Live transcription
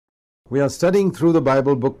We are studying through the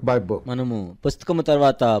Bible book by book. మనము పుస్తకము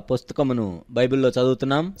తర్వాత పుస్తకమును బైబిల్లో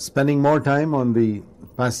చదువుతున్నాం. Spending more time on the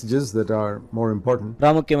passages that are more important.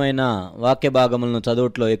 ప్రాముఖ్యమైన వాక్య భాగములను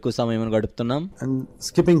చదువుట్లో ఎక్కువ సమయం గడుపుతున్నాం. And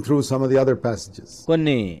skipping through some of the other passages.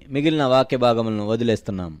 కొన్ని మిగిలిన వాక్య భాగములను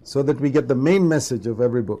వదిలేస్తున్నాం. So that we get the main message of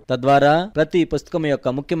every book. తద్వారా ప్రతి పుస్తకం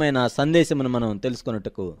యొక్క ముఖ్యమైన సందేశమును మనం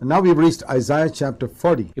తెలుసుకొనుటకు. And now we've reached Isaiah chapter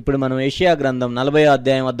 40. ఇప్పుడు మనం యెషయా గ్రంథం 40వ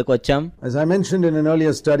అధ్యాయం వద్దకు వచ్చాం. As I mentioned in an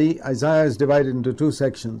earlier study, Isaiah is divided into two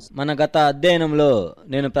sections. మన గత అధ్యయనంలో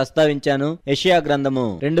నేను ప్రస్తావించాను, యెషయా గ్రంథము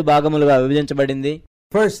రెండు భాగములుగా విభజించబడింది.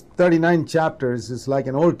 First 39 chapters is like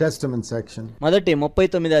an Old Testament section. మొదటి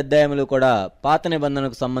 39 అధ్యాయములు కూడా పాత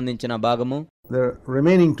నిబంధనకు సంబంధించిన భాగము. The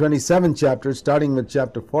remaining 27 chapters, starting with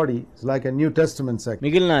chapter 40, is like a New Testament section.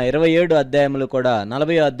 మిగిలిన 27 అధ్యాయములు కూడా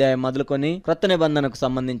 40వ అధ్యాయం మొదలుకొని క్రొత్త నిబంధనకు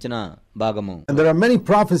సంబంధించిన భాగము. And there are many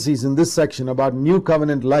prophecies in this section about new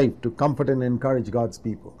covenant life to comfort and encourage God's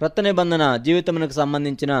people. క్రొత్త నిబంధన జీవితమునకు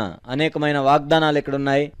సంబంధించిన అనేకమైన వాగ్దానాలు ఇక్కడ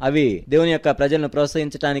ఉన్నాయి. అవి దేవుని యొక్క ప్రజలను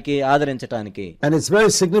ప్రోత్సహించడానికి, ఆదరించడానికి. And it's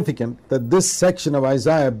very significant that this section of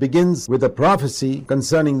Isaiah begins with a prophecy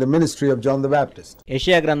concerning the ministry of John the Baptist.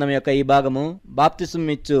 యెషయా గ్రంథం యొక్క ఈ భాగము బాప్తిసం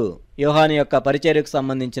ఇచ్చు యోహాను యొక్క పరిచర్యకు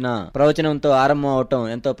సంబంధించిన ప్రవచనంతో ఆరంభం అవటం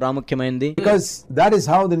ఎంతో ప్రాముఖ్యమైనది. Because that is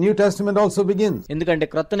how the New Testament also begins. ఎందుకంటే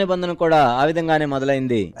క్రొత్త నిబంధన కూడా ఆ విధంగానే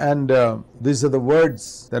మొదలైంది. And these are the words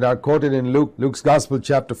that are quoted in Luke's Gospel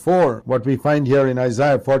chapter 4, what we find here in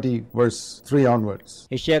Isaiah 40 verse 3 onwards.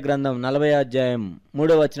 యెషయా గ్రంథం 40వ అధ్యాయం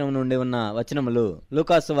 3వ వచనం నుండి ఉన్న వచనములు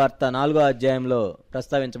లూకాసు వార్త 4వ అధ్యాయంలో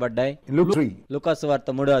ప్రస్తావించబడ్డాయి. Luke 3, లూకాసు వార్త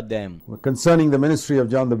 3వ అధ్యాయం concerning the ministry of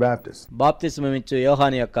John the Baptist. బాప్తిస్మమిచ్చు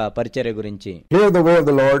యోహాను యొక్క పరిచర్య గురించి. Hear the word of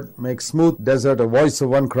the Lord, make smooth desert a voice of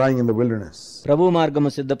one crying in the wilderness. ప్రభు మార్గము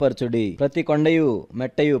సిద్ధపరచుడి, ప్రతి కొండయు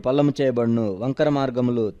మెట్టయు పల్లము చేయబడును, వంకర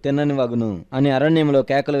మార్గములు తిన్నని వగును అని అరణ్యములో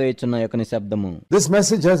కేకలు వేయుచున్న యొక్కని శబ్దము. This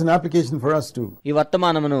message has an application for us too. ఈ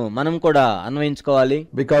వర్తమానమును మనం కూడా అన్వయించుకోవాలి.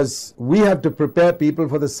 Because we have to prepare people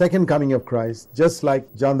for the second coming of Christ, just like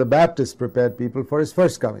John the Baptist prepared people for his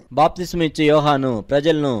first coming. బాప్తిస్మ ఇచ్చే యోహాను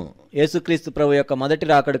ప్రజలను యేసుక్రీస్తు ప్రభు యొక్క మొదటి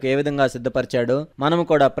రాకడకు ఏ విధంగా సిద్ధపరిచాడో మనము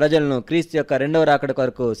కూడా ప్రజలను క్రీస్తు యొక్క రెండవ రాకడ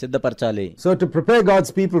కొరకు సిద్ధపరచాలి. So to prepare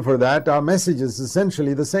God's people for that, our message is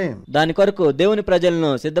essentially the same. దాని కొరకు దేవుని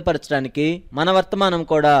ప్రజలను సిద్ధపరచడానికి మన వర్తమానం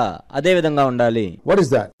కూడా అదే విధంగా ఉండాలి. What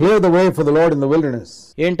is that? Clear the way for the Lord in the wilderness.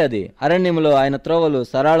 ఏంటది? అరణ్యములో ఆయన త్రోవలు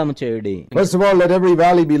సరళము చేయుడి. First of all, let every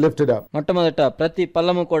valley be lifted up. మొట్టమొదట ప్రతి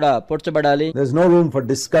పల్లము కూడా పొడ్చబడాలి. There's no room for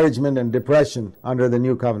discouragement and depression under the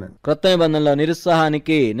new covenant. క్రొత్త నిబంధనలో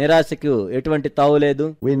నిరుత్సాహానికి, నిరాశకు ఎటువంటి తావు లేదు.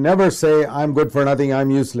 We never say I'm good for nothing, I'm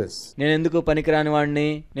useless. నేను ఎందుకు పనికిరాని వాడిని,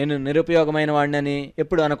 నేను నిరుపయోగమైన వాడిని అని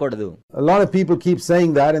ఎప్పుడు అనకూడదు. A lot of people keep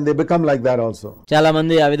saying that and they become like that also. చాలా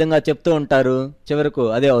మంది ఆ విధంగా చెప్తూ ఉంటారు, చివరకు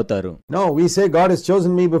అదే అవుతారు. No, we say God has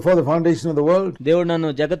chosen me before the foundation of the world. దేవుడు నన్ను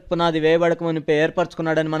జగత్ పునాది వేయబడక మునిపే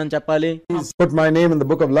ఏర్పరచుకున్నాడని మనం చెప్పాలి. He's put my name in the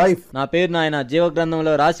book of life. నా పేరును ఆయన జీవ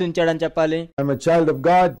గ్రంథంలో రాసి ఉంచాడని చెప్పాలి. I'm a child of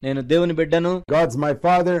God. నేను దేవుని బిడ్డను. God's my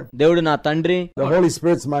father. దేవుడు నా తండ్రి. The Holy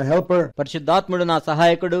Spirit's my helper. పరిశుద్ధాత్ముడు నా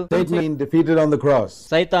సహాయకుడు. Satan defeated on the cross.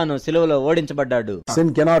 సైతాను సిలువలో ఓడించబడ్డాడు. Sin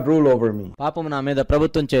cannot rule over me. పాపము నా మీద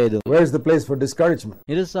ప్రభుత్వం చేయదు. Where's the place for discouragement?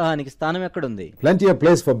 నిరుత్సాహానికి స్థానం ఎక్కడుంది? Plenty of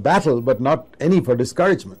place for battle, but not any for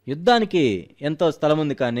discouragement. యుద్ధానికి ఎంతో స్థలం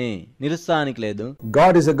ఉంది, కానీ నిరుత్సాహానికి లేదు.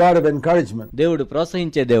 God is a God of encouragement. దేవుడు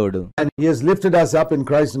ప్రోత్సహించే దేవుడు. And He has lifted us up in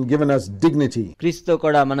Christ and given us dignity. క్రీస్తుతో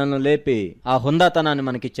కూడా మనల్ని లేపి ఆ హుందాతనాన్ని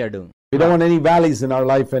మనకిచ్చాడు. We don't want any valleys in our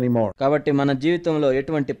life anymore. కాబట్టి మన జీవితంలో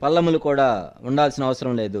ఎటువంటి పల్లములు కూడా ఉండాల్సిన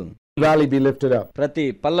అవసరం లేదు. Valley be lifted up. ప్రతి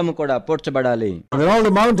పల్లము కూడా పోడ్చబడాలి. And all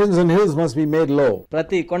the mountains and hills must be made low.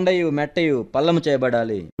 ప్రతి కొండయు మెట్టయు పల్లము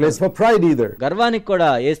చేయబడాలి. Place for pride either. గర్వానికి కూడా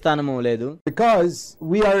ఏ స్థానము లేదు. Because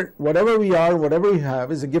we are, whatever we are, whatever we have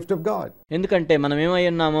is a gift of God. ఎందుకంటే మనం ఏమై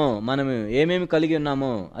ఉన్నామో, మనము ఏమేమి కలిగి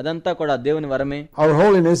ఉన్నామో అదంతా కూడా దేవుని వరమే. Our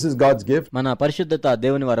holiness is God's gift. మన పరిశుద్ధత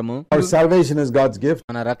దేవుని వరము. Our salvation is God's gift.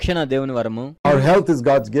 మన రక్షణ దేవుని వరము. Our health is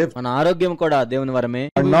God's gift. మన ఆరోగ్యం కూడా దేవుని వరమే.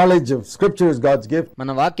 Our knowledge of scripture is God's gift.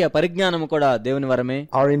 మన వాక్య పరిజ్ఞానము కూడా దేవుని వరమే.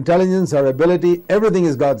 Our intelligence, our ability, everything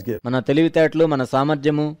is God's gift. మన తెలివితేటలు, మన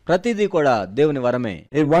సామర్థ్యము ప్రతిదీ కూడా దేవుని వరమే.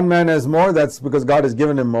 If one man has more, that's because God has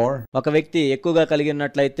given him more. ఒక వ్యక్తి ఎక్కువగా కలిగి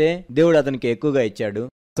ఉన్నట్లయితే దేవుడు అతనికి ఎక్కువగా ఇచ్చాడు.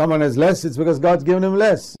 Someone has less, it's because God's given him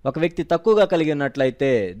less. ఒక వ్యక్తి తక్కువగా కలిగి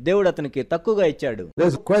ఉన్నట్లయితే దేవుడు అతనికి తక్కువగా ఇచ్చాడు.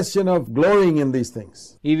 There's a question of glorying in these things.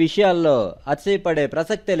 ఈ విషయాల్లో అతిశయపడే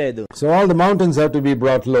ప్రసక్తే లేదు. So all the mountains have to be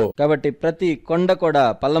brought low. కాబట్టి ప్రతి కొండ కూడా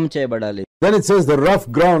పల్లం చేయబడాలి. Then it says the rough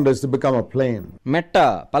ground is to become a plain. మెట్ట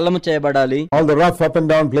పల్లము చేయబడాలి. All the rough up and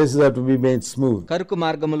down places have to be made smooth. కరుకు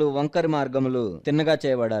మార్గములు వంకర మార్గములు తిన్నగా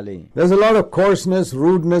చేయబడాలి. There's a lot of coarseness,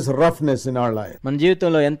 rudeness, roughness in our life. మన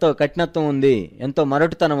జీవితంలో ఎంతో కఠినత్వం ఉంది, ఎంతో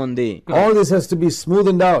మరటుతనం ఉంది. All this has to be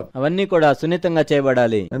smoothened out. అవన్నీ కూడా సున్నితంగా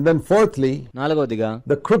చేయబడాలి. And then fourthly, నాలుగోదిగా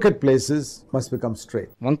the crooked places must become straight.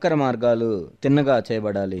 వంకర మార్గాలు తిన్నగా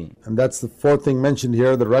చేయబడాలి. And that's the fourth thing mentioned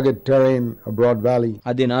here, the rugged terrain, a broad valley.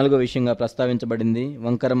 అది నాలుగో విషయంగా ప్రస్తావించబడింది,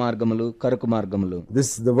 వంకర మార్గములు కరుకు మార్గములు. This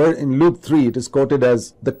the word in Luke 3, it is quoted as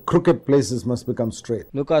the crooked places must become straight.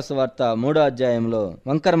 లూకాసు వార్త 3వ అధ్యాయంలో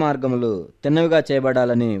వంకర మార్గములు తిన్నవిగా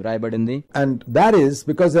చేయబడాలని వ్రాయబడింది. And that is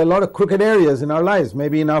because there are a lot of crooked areas in our lives,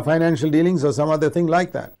 maybe in our financial dealings or some other thing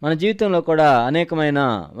like that. మన జీవితంలో కూడా అనేకమైన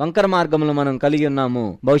వంకర మార్గములు మనం కలిగి ఉన్నాము.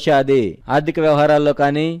 బహుశా అది ఆర్థిక వ్యవహారాల్లో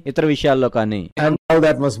కానీ ఇతర విషయాల్లో కానీ. And all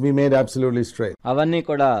that must be made absolutely straight. అవన్నీ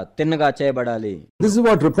కూడా తిన్నగా చేయబడాలి. This is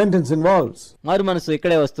what repentance involves. మారు మనసు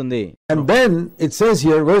ఇక్కడే వస్తుంది. And then it says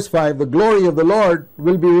here, verse 5, the glory of the Lord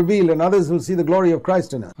will be revealed and others will see the glory of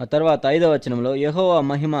Christ in us. ఆ తర్వాత 5వ వచనంలో యెహోవా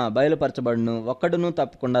మహిమ బయలుపరచబడును, ఒక్కడును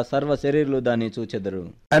తప్పకుండా సర్వ శరీరులు దాన్ని చూచెదరు.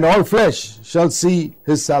 And all flesh shall see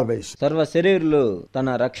his salvation. సర్వ శరీరులు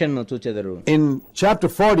తన రక్షణను చూచెదరు. In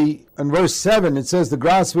chapter 40 and verse 7, it says the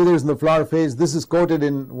grass withers and the flower fades. This is quoted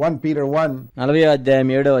in 1 Peter 1. 40వ అధ్యాయం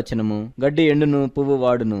 7వ వచనము, గడ్డి ఎండును పువ్వు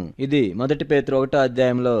వాడును. ఇది 1 పేతురు 1వ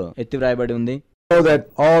అధ్యాయంలో ఎత్తి వ్రాయబడి ఉంది. So that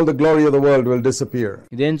all the glory of the world will disappear.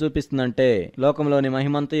 ఇదేం చూపిస్తుందంటే లోకంలోని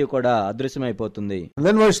మహిమంతయు కూడా అదృశ్యమైపోతుంది. And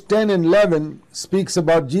then verse 10 and 11 speaks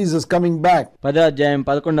about Jesus coming back. 10వ అధ్యాయం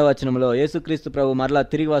 11వ వచనంలో యేసుక్రీస్తు ప్రభు మరలా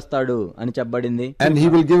తిరిగి వస్తాడు అని చెప్పబడింది. And he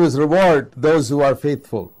will give his reward those who are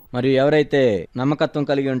faithful. మరియు ఎవరైతే నమ్మకత్వం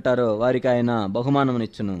కలిగి ఉంటారో వారికి ఆయన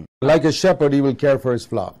బహుమానమునిచ్చును. Like a shepherd, he will care for his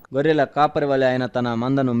flock. గొర్రెల కాపరి వలె ఆయన తన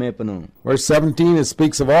మందను మేపును. Verse 17, it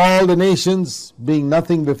speaks of all the nations being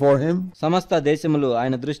nothing before him. సమస్త దేశములు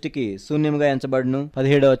ఆయన దృష్టికి శూన్యముగా ఎంచబడును.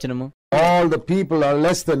 17వ వచనము, All the people are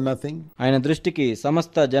less than nothing. ఆయన దృష్టికి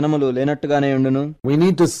సమస్త జనములు లేనట్టుగానే ఉండును. We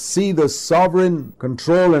need to see the sovereign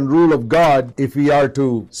control and rule of God if we are to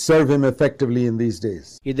serve him effectively in these days.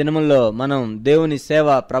 ఈ దినముల్లో మనం దేవుని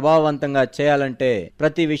సేవ ప్రభావవంతంగా చేయాలంటే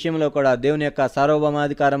ప్రతి విషయంలో కూడా దేవుని యొక్క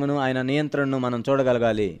సార్వభౌమాధికారమును ఆయన నియంత్రణను మనం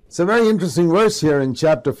చూడగలగాలి. It's a very interesting verse here in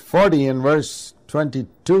chapter 40 and verse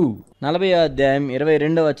 22. 40వ అధ్యాయం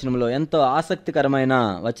 22వ వచనంలో ఎంతో ఆసక్తికరమైన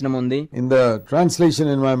వచనం ఉంది. In the translation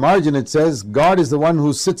in my margin it says, God is the one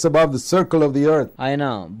who sits above the circle of the earth. ఆయన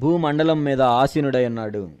భూమండలం మీద ఆసీనుడై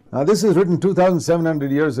ఉన్నాడు. Now this is written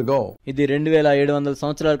 2700 years ago. ఇది 2700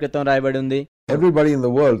 సంవత్సరాల క్రితం రాయబడి ఉంది. Everybody in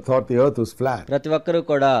the world thought the earth was flat. ప్రతి ఒక్కరూ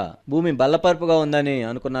కూడా భూమి బల్లపరుపుగా ఉందని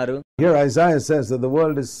అనుకున్నారు. Here Isaiah says that the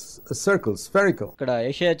world is a circle, spherical. ఇక్కడ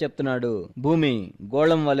యెషయా చెప్తున్నాడు భూమి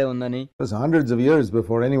గోళం వలె ఉందని. It was hundreds of years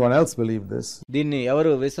before anyone else believed this. దీన్ని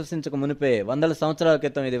ఎవరు విశ్వసించక మునిపే వందల సంవత్సరాల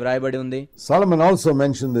క్రితం ఇది వ్రాయబడి ఉంది. Solomon also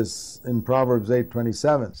mentioned this in Proverbs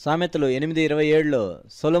 8:27. సామెతలు 8:27లో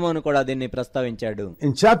సొలొమోను కూడా దీన్ని ప్రస్తావించాడు.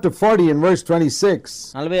 In chapter 40 and verse 26,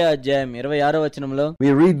 40వ అధ్యాయం 26వ వచనంలో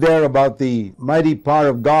we read there about the mighty power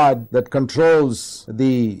of God that controls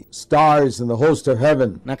the stars and the host of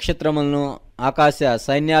heaven. నక్షత్రములను ఆకాశ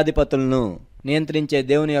సైన్యాధిపతులను నియంత్రించే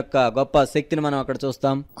దేవుని యొక్క గొప్ప శక్తిని మనం అక్కడ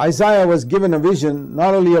చూస్తాం. Isaiah was given a vision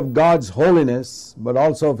not only of God's holiness but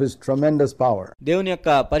also of his tremendous power. దేవుని యొక్క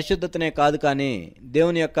పరిశుద్ధతనే కాదు కానీ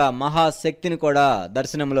దేవుని యొక్క మహాశక్తిని కూడా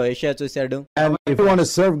దర్శనంలో యెషయా చూశాడు. And if we want to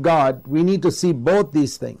serve God, we need to see both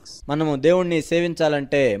these things. మనము దేవుణ్ణి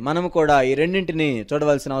సేవించాలంటే మనము కూడా ఈ రెండింటిని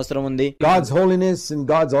చూడవలసిన అవసరం ఉంది. God's holiness and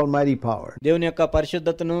God's almighty power. దేవుని యొక్క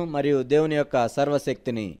పరిశుద్ధతను మరియు దేవుని యొక్క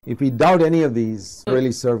సర్వశక్తిని. If we doubt any of these,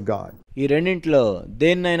 really serve God. ఈ రెండింటిలో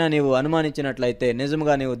దేన్నైనా నీవు అనుమానించినట్లయితే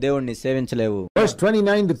నిజముగా నీవు దేవుణ్ణి సేవించలేవు. Verse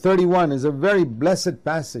 29 to 31 is a very blessed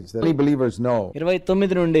passage that many believers know.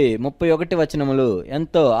 29 నుండి 31 వచనములు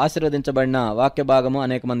ఎంతో ఆశీర్వదించబడిన వాక్య భాగము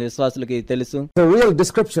అనేక మంది విశ్వాసులకి తెలుసు. The real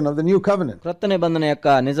description of the new covenant. క్రొత్త నిబంధన యొక్క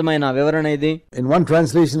నిజమైన వివరణ ఇది. In one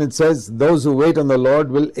translation it says, those who wait on the Lord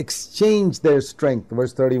will exchange their strength.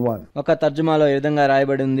 Verse 31. ఒక తర్జుమాలో ఈ విధంగా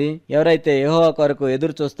రాయబడి ఉంది, ఎవరైతే యెహోవా కొరకు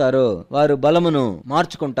ఎదురు చూస్తారో వారు బలమును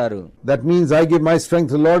మార్చుకుంటారు. That means I give my strength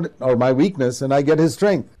to the Lord, or my weakness, and I get his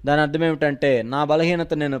strength. దాని అర్థం ఏమిటంటే నా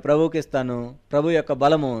బలహీనత నేను ప్రభువుకి ఇస్తాను, ప్రభు యొక్క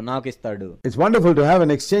బలము నాకు ఇస్తాడు. It's wonderful to have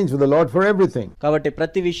an exchange with the Lord for everything. కాబట్టి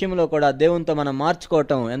ప్రతి విషయంలో కూడా దేవునితో మనం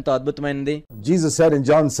మార్చుకోవటం ఎంతో అద్భుతమైనది. Jesus said in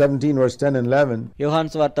John 17 verse 10 and 11, యోహాను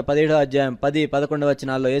సువార్త 17వ అధ్యాయం 10-11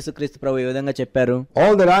 వచనాల్లో యేసుక్రీస్తు ప్రభువు ఈ విధంగా చెప్పారు,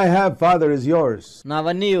 all that I have, Father, is yours,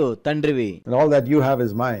 నావన్నీయు తండ్రివి, and all that you have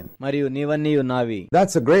is mine. మరియు నీవన్నీయు నావి.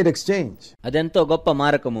 That's a great exchange. అదెంతో గొప్ప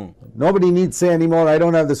మారకము. Nobody needs say anymore, I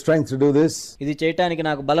don't have the strength to do this. ఇది చేయటానికి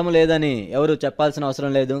నాకు బలము లేదని ఎవరు చెప్పాల్సిన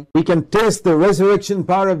అవసరం లేదు. We can taste the resurrection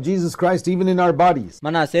power of Jesus Christ even in our bodies.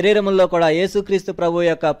 మన శరీరములో కూడా యేసుక్రీస్తు ప్రభువు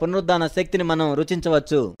యొక్క పునరుద్ధాన శక్తిని మనం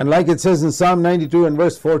రుచించవచ్చు. And like it says in Psalm 92 and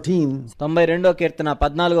verse 14, 92వ కీర్తన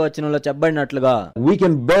 14వ వచనంలో చెప్పబడినట్లుగా, we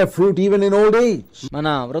can bear fruit even in old age. మన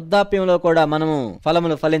వృద్ధాప్యంలో కూడా మనము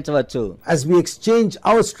ఫలములు ఫలించవచ్చు. As we exchange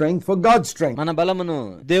our strength for God's strength. మన బలమును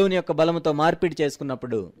దేవుని యొక్క బలముతో మార్పిడి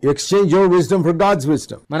చేసుకున్నప్పుడు, You exchange your wisdom for God's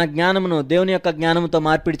wisdom. మన జ్ఞానమును దేవుని యొక్క జ్ఞానముతో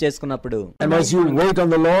మార్పిడి చేసుకున్నప్పుడు, And as you wait on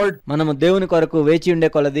the Lord, మనము దేవుని కొరకు వేచి ఉండే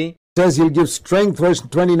కొలది, says he'll give strength, verse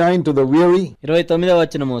 29, to the weary. 29వ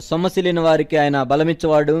వచనము, సొమ్మసిలిన వారికి ఆయన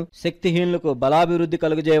బలమిచ్చువాడు, శక్తిహీనులకు బలాభివృద్ధి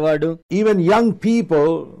కలుగజేయవాడు. Even young people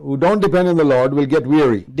who don't depend on the Lord will get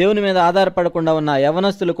weary. దేవుని మీద ఆధారపడకుండా ఉన్న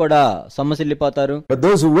యవనస్తులు కూడా సొమ్మసిల్లిపోతారు. But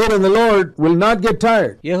those who wait on the Lord will not get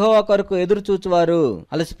tired. యెహోవా కొరకు ఎదురు చూచువారు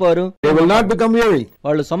అలసిపోరు, They will not become weary.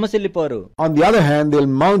 వాళ్ళు సొమ్మసిల్లిపోరు. On the other hand,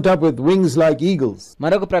 they'll mount up with wings like eagles.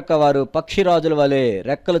 మరొక ప్రక్క వారు పక్షిరాజుల వలె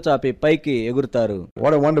రెక్కలు చాపి పైకి ఎగురుతారు.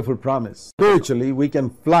 What a wonderful promise. Spiritually, we can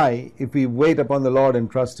fly if we wait upon the Lord and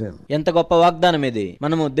trust Him. ఎంత గొప్ప వాగ్దానం ఇది.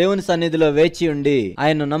 మనము దేవుని సన్నిధిలో వేచి ఉండి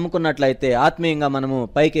ఆయన్ను నమ్ముకున్నట్లయితే ఆత్మీయంగా మనము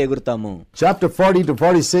పైకి ఎగురుతాము. Chapter 40 to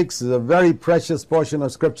 46 is a very precious portion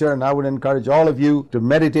of scripture, and I would encourage all of you to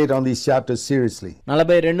meditate on these chapters seriously.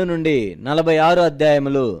 42 నుండి 46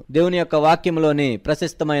 అధ్యాయములు దేవుని యొక్క వాక్యములోని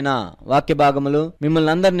ప్రశస్తమైన వాక్య భాగములు.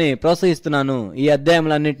 మిమ్మల్ని అందరినీ ప్రోత్సహిస్తున్నాను, ఈ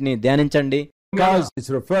అధ్యాయములన్నింటినీ ధ్యానించండి. Because it's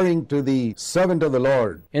referring to the servant of the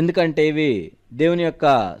Lord. ఎందుకంటే ఇవి దేవుని యొక్క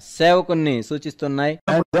సేవకుని సూచిస్తున్నాయి.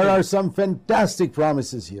 And there are some fantastic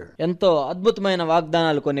promises here. ఎంతో అద్భుతమైన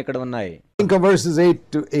వాగ్దానాలు కొన్ని ఇక్కడ ఉన్నాయి. Think of verses 8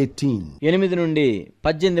 to 18. 8 నుండి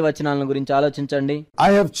 18 వచనాలను గురించి ఆలోచించండి.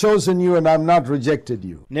 I have chosen you and I have not rejected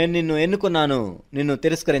you. నేను నిన్ను ఎన్నుకున్నాను, నిన్ను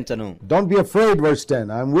తిరస్కరించను. Don't be afraid, verse 10.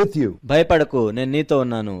 I am with you. భయపడకు, నేను నీతో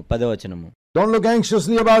ఉన్నాను. 10వ వచనము. Don't look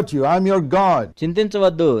anxiously about you. I am your God.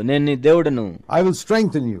 చింతించవద్దు, నేను నీ దేవుడును. I will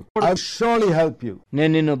strengthen you. I will surely help you.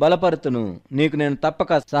 నేను నిన్ను బలపరుతును, నీకు నేను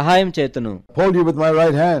తప్పక సహాయం చేతును. Hold you with my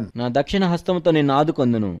right hand. నా దక్షిణ హస్తముతో నిన్ను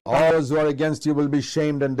ఆదుకొందును. All those who are against you will be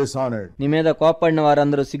shamed and dishonored. నీ మీద కోపడిన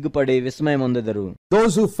వారందరూ సిగ్గుపడి విస్మయం పొందెదరు.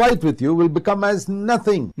 Those who fight with you will become as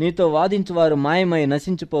nothing. నీతో వాదించువారు మాయమై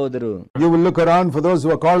నశించిపోదురు. You will look around for those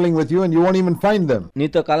who are quarreling with you and you won't even find them.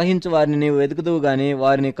 నీతో కలహించు వారిని నీవు వెతుకుదువు గాని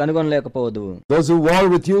వారిని కనుగొనలేకపోదు. Those who war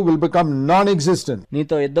with you will become non-existent.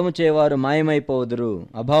 నీతో యుద్ధము చేయవారు మాయమైపోదురు,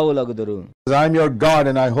 అభావులగుదురు. I am your God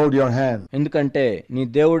and I hold your hand. ఎందుకంటే నీ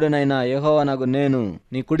దేవుడనైన యెహోవానగు నేను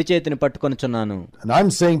నీ కుడి చేతిని పట్టుకొనుచున్నాను. And I'm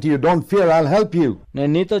saying to you, don't fear, I'll help you.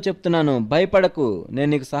 నేను నీతో చెప్తున్నాను, భయపడకు, నేను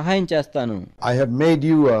నీకు సహాయం చేస్తాను. I have made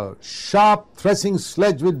you a sharp threshing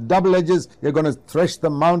sledge with double edges. You're going to thresh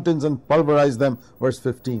the mountains and pulverize them. Verse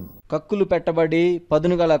 15. కక్కులు పెట్టబడి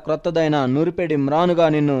పదునుగల క్రొత్తదైన నూరిపెడి మ్రానుగా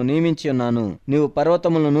నిన్ను నియమించి ఉన్నాను. నీవు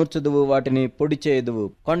పర్వతములను నూర్చుదువు, వాటిని పొడి చేయుదువు,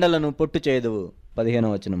 కొండలను పొట్టు చేయుదువు. 15వ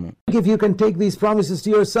వచనము. If you can take these promises to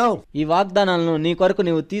yourself ఈ వాగ్దానాలను నీ కొరకు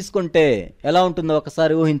నీవు తీసుకుంటే ఎలా ఉంటుందో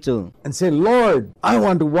ఒకసారి ఊహించు. and say, Lord, I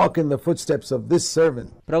want to walk in the footsteps of this servant.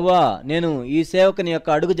 ప్రభువా, నేను ఈ సేవకుని యొక్క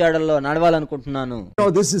అడుగు జాడల్లో నడవాలనుకుంటున్నాను. No,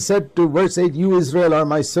 this is said to verse 8, you Israel are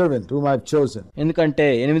my servant whom I've chosen. ఎందుకంటే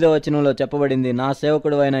 8వ వచనంలో చెప్పబడింది, నా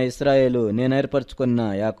సేవకుడు అయిన ఇశ్రాయేలు, నేను ఏర్పరచుకున్న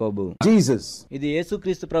యాకోబు. Jesus. ఇది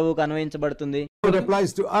యేసుక్రీస్తు ప్రభువుకు అన్వయించబడుతుంది. It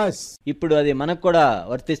applies to us. ఇప్పుడు అది మనకు కూడా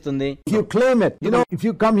వర్తిస్తుంది. If you claim it, if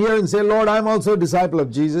you come here and say, Lord, I'm also a disciple of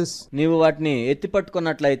Jesus. నీవు వాటిని ఎత్తి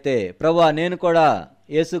పట్టుకున్నట్లయితే, ప్రభువా, నేను కూడా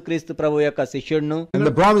యేసుక్రీస్తు ప్రభు యొక్క శిష్యుడును. And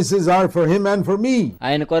the promises are for him and for me.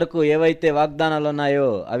 ఆయన కొరకు ఏవైతే వాగ్దానాలు ఉన్నాయో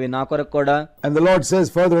అవి నా కొరకు కూడా. And the Lord says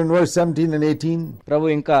further in verse 17 and 18.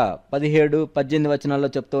 ప్రభు ఇంకా 17, 18 వచనాల్లో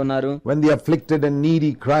చెప్తూ ఉన్నారు. When the afflicted and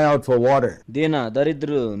needy cry out for water. దీన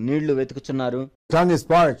దరిద్రులు నీళ్లు వెతుకుచున్నారు. Tongue is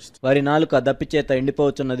parched. వారి నాలుక దప్పిచేత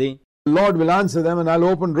ఎండిపోవచ్చున్నది. The Lord will answer them and I'll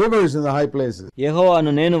open rivers in the high places.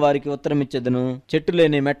 యెహోవాను నేను వారికి ఉత్తరమిచ్చెదను, చెట్టు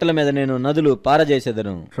లేని మెట్టల మీద నేను నదులు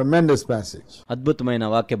పారజేసెదను. Tremendous passage. అద్భుతమైన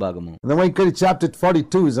వాక్య భాగము. And then chapter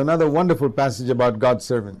 42 is another wonderful passage about God's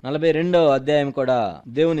servant. 42వ అధ్యాయం కూడా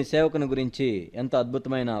దేవుని సేవకుని గురించి ఎంతో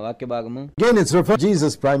అద్భుతమైన వాక్య భాగము. Again it's referred to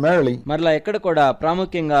Jesus primarily. మరలా ఎక్కడ కూడా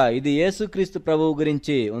ప్రాముఖ్యంగా ఇది యేసుక్రీస్తు ప్రభువు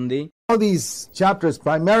గురించి ఉంది. All these chapters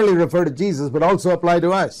primarily refer to Jesus but also apply to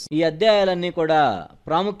us. ఈ అధ్యాయాలన్నీ కూడా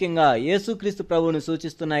ప్రాముఖ్యంగా యేసుక్రీస్తు ప్రభువును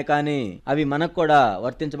సూచిస్తున్నాయి, కానీ అవి మనకు కూడా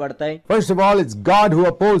వర్తించబడతాయి. First of all, it's God who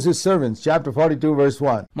upholds his servants, chapter 42 verse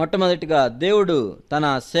 1. మొట్టమొదటిగా దేవుడు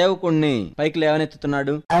తన సేవకుణ్ణి పైకి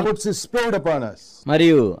లేవనెత్తుతున్నాడు And puts his spirit upon us.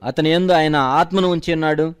 మరియు అతని యందు ఆయన ఆత్మను ఉంచి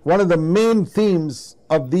ఉన్నాడు. One of the main themes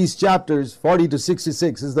of these chapters 40 to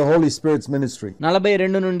 66 is the Holy Spirit's ministry.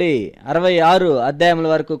 42 నుండి 66 అధ్యాయముల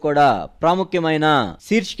వరకు కూడా ప్రాముఖ్యమైన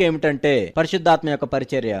శీర్షిక ఏమిటంటే పరిశుద్ధాత్మ యొక్క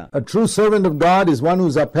పరిచర్య. A true servant of God is one who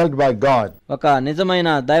is upheld by God. ఒక నిజమైన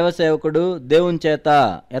దైవ సేవకుడు దేవుని చేత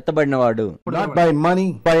ఎత్తబడినవాడు. Not by money,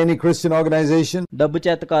 by any Christian organization. డబ్బు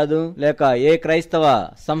చేత కాదు, లేక ఏ క్రైస్తవ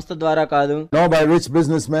సంస్థ ద్వారా కాదు, Nor by rich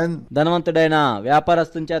businessmen. ధనవంతుడైన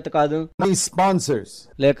వ్యాపారస్తుని చేత కాదు, By sponsors.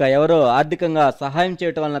 లేక ఎవరో ఆర్థికంగా సహాయం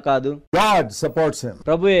చేయటం వలన కాదు. God supports him.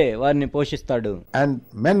 ప్రభువే వారిని పోషిస్తాడు. And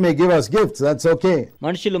men may give us gifts, that's okay.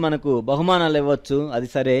 మనుషులు మనకు బహుమానాలు ఇవ్వచ్చు, అది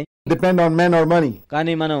సరే. Depend on men or money.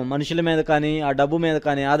 కానీ మనం మనుషుల మీద కానీ ఆ డబ్బు మీద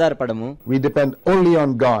కానీ ఆధారపడము. We depend only on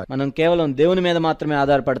God. మనం కేవలం దేవుని మీద మాత్రమే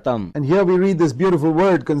ఆధారపడతాం. And here we read this beautiful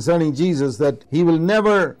word concerning Jesus, that he will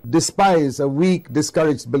never despise a weak,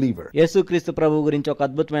 discouraged believer. యేసుక్రీస్తు ప్రభు గురించి ఒక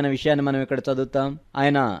అద్భుతమైన విషయాన్ని మనం ఇక్కడ చదువుతాం.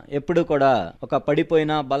 ఆయన ఎప్పుడు కూడా ఒక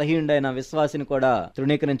పడిపోయిన బలహీనుడైన విశ్వాసిని కూడా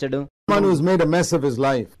తృణీకరించడు. Someone who's made a mess of his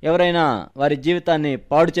life. ఎవరైనా వారి జీవితాన్ని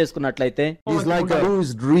పాడు చేసుకున్నట్లయితే, He's like a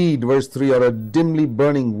bruised reed, verse 3, or a dimly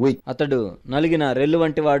burning wick. అతడు నలిగిన రెల్లు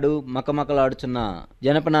వంటివాడు, మకమకలాడుచున్న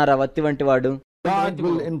జనపనార వత్తి వంటివాడు. God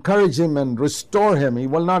will encourage him and restore him. He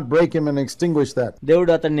will not break him and extinguish that.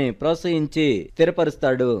 దేవుడు అతన్ని ప్రోత్సహించి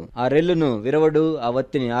స్థిరపరుస్తాడు. ఆ రెల్లును విరవడు, ఆ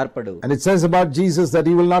వత్తిని ఆర్పడు. And it says about Jesus that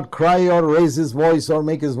he will not cry or raise his voice or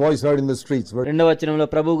make his voice heard in the streets. రెండవ వచనంలో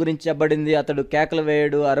ప్రభు గురించి చెప్పబడింది, అతడు కేకలు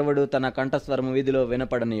వేయడు, అరవడు, తన కంఠస్వరము వీధిలో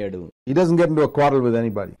వినపడనీయడు. He doesn't get into a quarrel with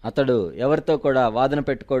anybody. అతడు ఎవరితో కూడా వాదన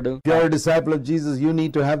పెట్టుకోడు. If you're a disciple of Jesus, you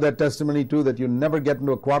need to have that testimony too, that you never get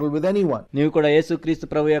into a quarrel with anyone. నీవు కూడా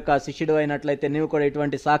యేసుక్రీస్తు ప్రభు యొక్క శిష్యుడు అయినట్లయితే నీవు కూడా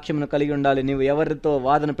ఇటువంటి సాక్ష్యమును కలిగి ఉండాలి. నీవు ఎవరితో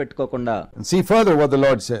వాదన పెట్టుకోకుండా. And see further what the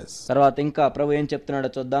Lord says. తర్వాత ఇంకా ప్రభు ఏం చెప్తున్నాడో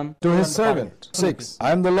చూద్దాం. To his servant. 6.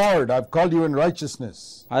 I am the Lord, I've called you in righteousness.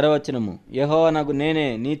 6వ వచనము, యెహోవా నాకు నేనే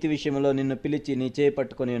నీతి విషయంలో నిన్ను పిలిచి నీ చేయి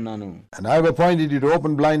పట్టుకొని ఉన్నాను. And I have appointed you to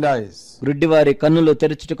open blind eyes. గ్రుడ్డివారి కన్నులు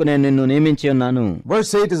తెరచుటకు నేను నిన్ను నియమించి ఉన్నాను.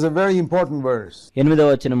 Verse 8 is a very important verse. 8వ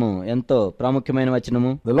వచనము ఎంతో ప్రాముఖ్యమైన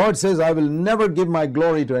వచనము. The Lord says, I will never give my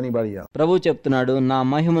glory to anybody else. ప్రభు చెప్తున్నాడు, నా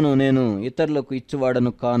మహిమను నేను ఇతరులకు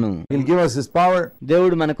ఇచ్చువాడను కాను. He'll give us his power.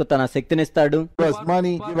 దేవుడు మనకు తన శక్తినిస్తాడు, Give us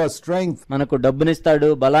money, give us strength. మనకు డబ్బునిస్తాడు,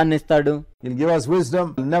 బలాన్ని ఇస్తాడు. He'll give us wisdom.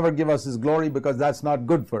 He'll never give us his glory because that's not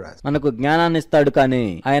good for us. మనకు జ్ఞానాన్ని ఇస్తాడు, కానీ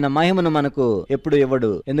ఆయన మహిమను మనకు ఎప్పుడు ఇవ్వడు,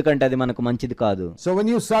 ఎందుకంటే అది మనకు మంచిది కాదు. So when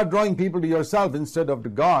you start drawing people to yourself instead of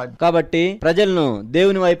to God, కాబట్టి ప్రజలను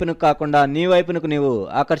దేవుని వైపునకు కాకుండా నీ వైపునకు నీవు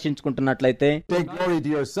ఆకర్షించుకుంటున్నట్లయితే, take glory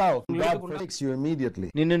to yourself. God forsakes you immediately.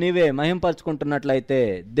 నిన్ను నీవే మహింపరచుకుంటున్నట్లయితే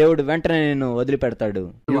దేవుడు వెంటనే నిన్ను వదిలిపెడతాడు.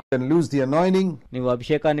 You can lose the anointing నీవు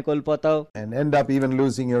అభిషేకాన్ని కోల్పోతావు, and end up even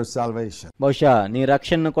losing your salvation. బహుశా నీ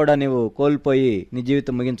రక్షణను కూడా నీవు కోల్పోయి నీ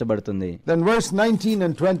జీవితం ముగించబడుతుంది. Then verse 19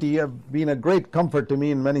 and 20 have been a great comfort to me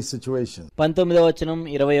in many situations. 19వ వచనం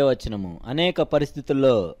 20వ వచనము అనేక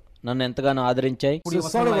పరిస్థితుల్లో నన్ను ఎంతగానో ఆదరించాయి. It's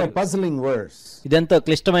sort of a puzzling verse. ఇదెంతో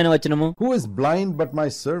క్లిష్టమైన వచనము. Who is blind but my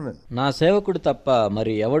servant? నా సేవకుడు తప్ప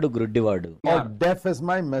మరి ఎవడు గ్రుడ్డివాడు? Or deaf as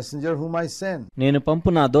my messenger whom I send? నేను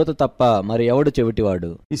పంపు నా దూత తప్ప మరి ఎవడు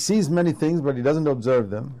చెవిటివాడు? He sees many things but he doesn't observe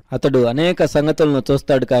them. అతడు అనేక సంగతులను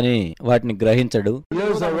చూస్తాడు, కానీ వాటిని గ్రహించడు.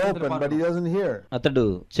 Ears are open but he doesn't hear. అతడు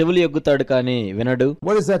చెవులు ఎగ్గుతాడు, కానీ వినడు.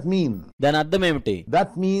 What does that mean? దాని అర్థం ఏమిటి?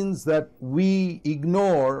 That means that we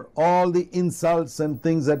ignore all the insults and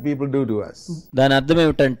things that people do to us. దాని అర్థం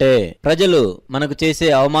ఏమిటంటే ప్రజలు మనకు చేసే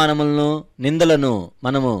అవమానములను, నిందలను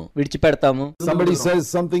మనము విడిచిపెడతాము. Somebody says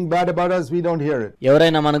something bad about us, we don't hear it.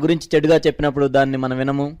 ఎవరైనా మన గురించి చెడుగా చెప్పినప్పుడు దాన్ని మనం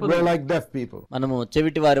వినము. We're like deaf people. మనము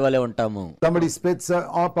చెవిటి వారి వలె ఉంటాము. Somebody spits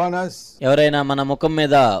upon us ఎవరైనా మన ముఖం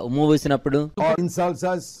మీద ఉమ్ము వేసినప్పుడు, or insults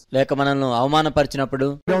us, లేక మనల్ని అవమానపరిచినప్పుడు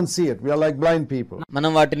we don't see it. We are like blind people.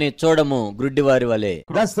 మనం వాటిని చూడము, గ్రుడ్డి వారి వలె.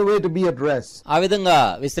 That's the way to be at rest. ఆ విధంగా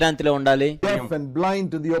విశ్రాంతిలో ఉండాలి. Deaf and blind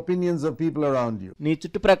to the opinions of people around you. నీ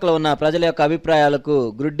చుట్టుప్రక్కల ఉన్న ప్రజల యొక్క అభిప్రాయాలకు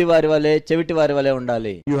గ్రుడ్డి వారి వలె, చెవిటి వారి వలె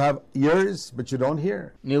ఉండాలి. You have ears but you don't hear.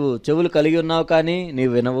 నీవు చెవులు కలిగి ఉన్నావు, కానీ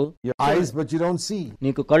నీవు వినవు. You have eyes but you don't see.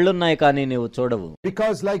 నీకు కళ్ళున్నాయి, కానీ నీవు చూడవు.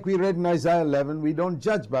 Because like we read in Isaiah 11, we don't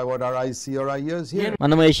judge by what our eyes see or our ears hear.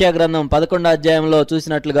 మనం యెషయా గ్రంథం 11వ అధ్యాయంలో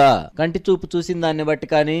చూసినట్లుగా కంటి చూపు చూసిన దాన్ని బట్టి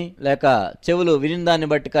కానీ, లేక చెవులు వినిన దాన్ని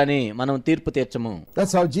బట్టి కానీ మనం తీర్పు తీర్చము.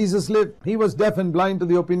 That's how Jesus lived. He was deaf and blind to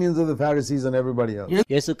the opinions of the Pharisees and everybody else.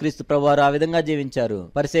 యేసు యేసుక్రీస్తు ప్రభువారు ఆ విధంగా జీవించారు.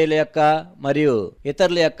 పరిసయ్యుల యొక్క మరియు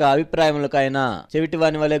ఇతరుల యొక్క అభిప్రాయములకు ఆయన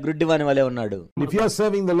చెవిటివాని వలె గ్రుడ్డివాని వలె ఉన్నాడు. If you are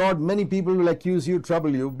serving the Lord, many people will accuse you,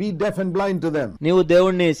 trouble you. Be deaf and blind to them. నీవు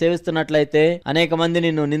దేవుణ్ణి సేవిస్తున్నట్లయితే అనేక మంది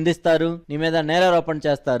నిన్ను నిందిస్తారు, నీ మీద నేరారోపణ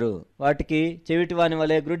చేస్తారు. వాటికి చెవిటివాని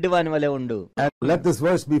వలె గ్రుడ్డివాని వలె ఉండు. And let this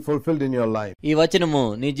verse be fulfilled in your life. ఈ వచనము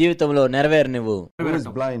నీ జీవితంలో నెరవేరనివ్వు. Who is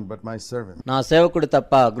blind but my servant? నా సేవకుడు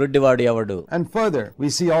తప్ప గ్రుడ్డివాడు ఎవడు? And further,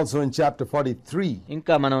 we see also in chapter 43.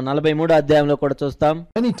 ఇంకా మనం 43వ అధ్యాయంలో కూడా చూస్తాం.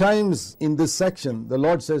 Many times in this section, the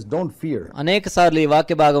Lord says, "Don't fear. అనేక సార్లు ఈ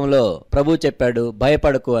వాక్య భాగంలో ప్రభు చెప్పాడు,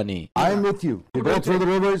 భయపడకు అని. I am with you. You go through the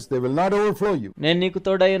rivers, they will not overflow you." నేను నీకు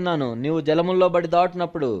తోడై ఉన్నాను, నీవు జలముల్లో బడి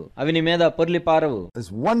దాటునప్పుడు అవి నీ మీద పొర్లి పారవు.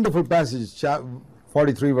 This wonderful passage,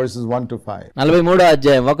 43 verses 1 to 5. 43వ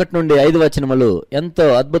అధ్యాయం 1 నుండి 5 వచనములు ఎంతో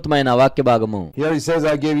అద్భుతమైన వాక్య భాగము. Here he says,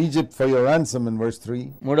 "I gave Egypt for your ransom" in verse 3.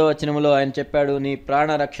 3వ వచనములో ఆయన చెప్పాడు, నీ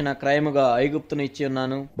ప్రాణ రక్షణ క్రయముగా ఐగుప్తును ఇచ్చి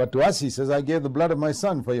ఉన్నాను. But to us he says, "I gave the blood of my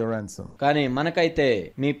son for your ransom." కానీ మనకైతే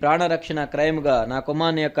మీ ప్రాణ రక్షణ క్రయముగా నా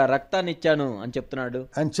కుమారుని యొక్క రక్తాన్ని ఇచ్చాను అని చెప్తున్నాడు.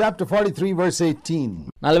 And chapter 43 verse 18.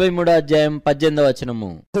 43వ అధ్యాయం 18వ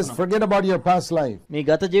వచనము. It says, "Forget about your past life. మీ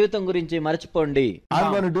గత జీవితం గురించి మర్చిపోండి. I'm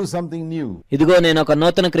going to do something new. ఇదిగో నేను ఒక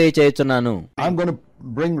నూతన క్రియ చేయుచున్నాను. I'm going to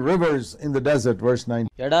bring rivers in the desert," verse 9.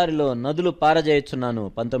 ఎడారిలో నదులు పారజేయుచున్నాను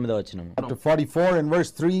 19వ వచనము. Chapter 44 and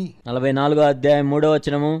verse 3. 44వ అధ్యాయం 3వ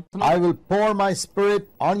వచనము. "I will pour my spirit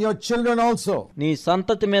on your children also, నీ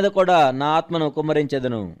సంతతి మీద కూడా నా ఆత్మను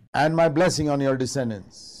కుమ్మరించెదను, and my blessing on your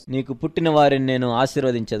descendants." నీకు పుట్టిన వారిని నేను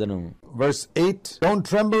ఆశీర్వదించెదను. Verse 8. "Don't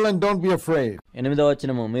tremble and don't be afraid." 8వ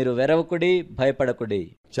వచనము. మీరు వెరవకుడి, భయపడకుడి.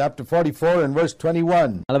 Chapter 44 and verse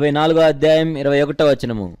 21. 44వ అధ్యాయం 21వ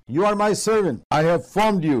వచనము. "You are my servant. I have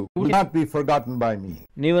formed you. Do not be forgotten by me."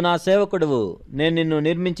 నీవు నా సేవకుడువు, నేను నిన్ను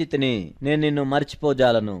నిర్మించి తిని, నేను నిన్ను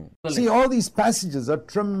మర్చిపోజాలను. See, all these passages are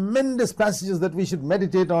tremendous passages that we should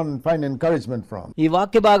meditate on and find encouragement from. ఈ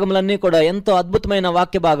వాక్య భాగములన్నీ కూడా ఎంతో అద్భుతమైన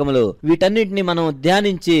వాక్య భాగములు. వీటన్నిటిని మనం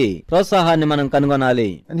ధ్యానించి ప్రోత్సాహాన్ని మనం కనుగొనాలి.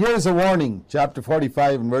 And here is a warning, chapter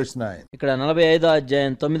 45 and verse 9. ఇక్కడ 45వ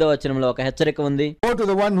అధ్యాయం 9వ వచనంలో ఒక హెచ్చరిక ఉంది. "Go to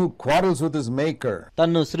the one who quarrels with his maker."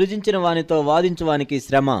 తన్ను సృజించిన వానితో వాదించు వానికి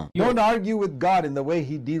శ్రమ. Don't argue with God in the way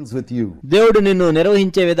he deals with you. దేవుడు నిన్ను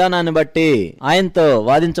నిర్వహించే విధానాన్ని బట్టి ఆయనతో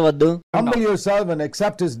వాదించవద్దు. Humble yourself and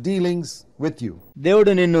accept his dealings with you.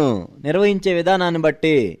 దేవుడు నిన్ను నిర్వహించే విధానాన్ని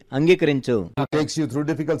బట్టి అంగీకరించు. He takes you through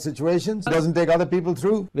difficult situations, doesn't take other people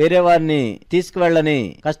through. వేరే వారిని తీసుకువెళ్ళని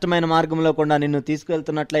కష్టమైన మార్గంలో కూడా నిన్ను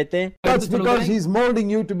తీసుకువెళ్తున్నట్లయితే That's because he's molding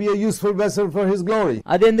you to be a useful vessel for his glory.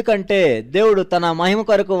 అదెందుకంటే దేవుడు తన మహిమ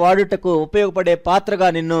కొరకు వాడుటకు ఉపయోగపడే పాత్రగా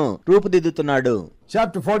నిన్ను రూపుదిద్దుతున్నాడు.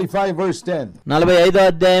 Chapter 45 verse 10. 45వ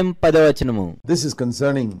అధ్యాయం 10వ వచనము. This is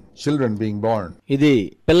concerning children being born. ఇది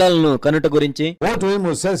పిల్లలను కనుట గురించి. Woe to him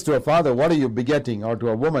who says to a father, "What are you begetting?" or to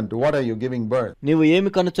a woman, "To what are you giving birth?" నీవు ఏమి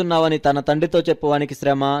కనుచున్నావని తన తండ్రితో చెప్పువానికి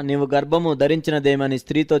శ్రమ, నీవు గర్భము ధరించినదేమని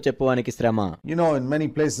స్త్రీతో చెప్పువానికి శ్రమ. You know, in many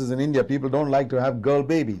places in India, people don't like to have girl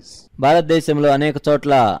babies. భారతదేశంలో అనేక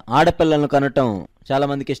చోట్ల ఆడపిల్లలను కనటం చాలా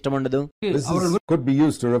మందికి ఇష్టం ఉండదు. This could be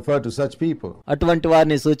used to refer to such people. అటువంటి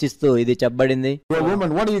వారిని సూచిస్తూ ఇది చెప్పబడింది. To a woman,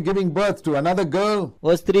 "What are you giving birth to? Another girl?"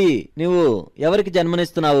 ఓ స్త్రీ, నీవు ఎవరికి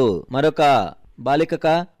జన్మనిస్తున్నావు? మరొక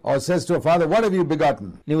బాలికకా? Or says to a father, "What have you begotten?"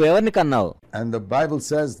 నువ్వు ఎవరిని కన్నావు? And the Bible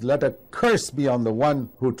says, "Let a curse be on the one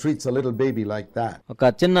who treats a little baby like that." ఒక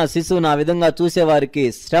చిన్న శిశువును ఆ విధంగా చూసే వారికి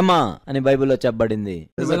శ్రమ అని బైబిల్లో చెప్పబడింది.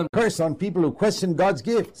 There's a curse on people who question God's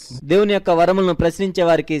gifts. దేవుని యొక్క వరములను ప్రశ్నించే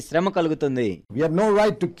వారికి శ్రమ కలుగుతుంది. We have no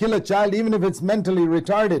right to kill a child even if it's mentally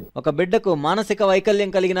retarded. ఒక బిడ్డకు మానసిక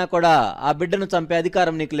వైకల్యం కలిగినా కూడా ఆ బిడ్డను చంపే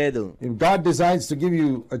అధికారం నీకు లేదు. If God decides to give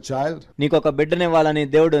you a child, నీకు ఒక బిడ్డనివ్వాలని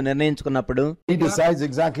దేవుడు నిర్ణయించుకున్నప్పుడు he decides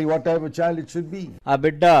exactly what type of child it should be. ఆ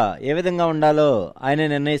బిడ్డ ఏ విధంగా ఉండాలో ఆయనే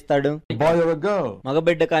నిర్ణయిస్తాడు. A boy or a girl.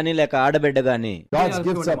 మగబిడ్డ కానీ లేక ఆడబిడ్డ గాని. God's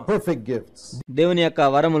gifts are perfect gifts. దేవుని యొక్క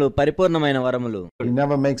వరములు పరిపూర్ణమైన వరములు. He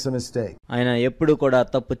never makes a mistake. ఆయన ఎప్పుడు కూడా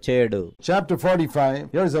తప్పు చేయడు. Chapter 45,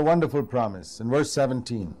 here's a wonderful promise in verse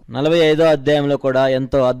 17. 45వ అధ్యాయంలో కూడా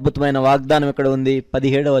ఎంతో అద్భుతమైన వాగ్దానం ఇక్కడ ఉంది.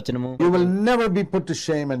 17వ వచనము. "You will never be put to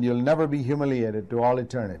shame and you'll never be humiliated to all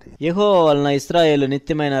eternity." యెహోవా వలన ఇశ్రాయేలు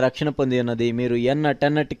నిత్యమైన రక్షణ పొంది ఉన్నది. మీరు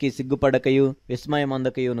ఎన్నటెన్నటికి సిగ్గుపడకయు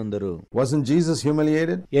విస్మయమందకయు నుందురు. Wasn't Jesus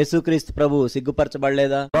humiliated? యేసుక్రీస్తు ప్రభు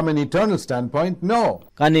సిగ్గుపరచబడలేదా? From an eternal standpoint, no.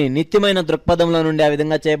 కానీ నిత్యమైన దృక్పథంలో నుండి ఆ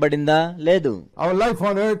విధంగా చేయబడిందా? లేదు. Our life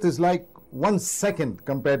on earth is like 1 second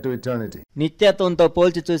compared to eternity. నిత్యత్వంతో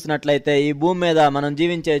పోల్చి చూసినట్లయితే ఈ భూమి మీద మనం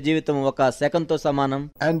జీవించే జీవితం ఒక సెకండ్ తో సమానం.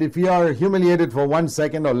 And if you are humiliated for 1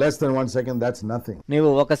 second or less than 1 second, that's nothing. నీవు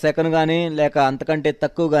ఒక సెకండ్ గాని లేక అంతకంటే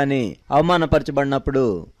తక్కువ గాని అవమానపరచబడినప్పుడు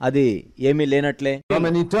అది ఏమీ లేనట్లే. From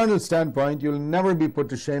an eternal standpoint, you'll never be put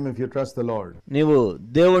to shame if you trust the Lord. నీవు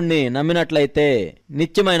దేవుణ్ణి నమ్మినట్లయితే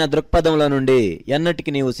నిత్యమైన దృక్పథంలో నుండి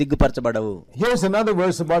ఎన్నటికి నీవు సిగ్గుపరచబడవు. Here's another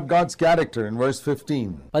verse about God's character in verse 15.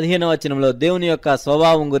 15వ వచనంలో దేవుని యొక్క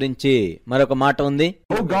స్వభావం గురించి మరొక మాట ఉంది.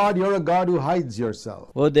 Oh God, you're a God who hides yourself.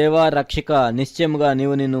 ఓ దేవా రక్షక, నిశ్చయముగా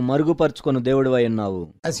నీవు నిన్ను మరుగుపరుచుకొను దేవుడివై ఉన్నావు.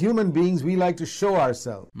 As human beings, we like to show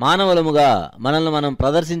ourselves. మానవులముగా మనల్ని మనం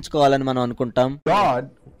ప్రదర్శించుకోవాలని మనం అనుకుంటాం. God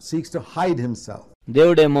seeks to hide himself.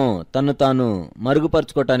 దేవుడేమో తను తాను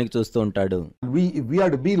మరుగుపరుచుకోవటానికి చూస్తూ ఉంటాడు. If we are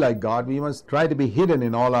to be like God, we must try to be hidden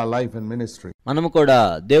in all our life and ministry. మనము కూడా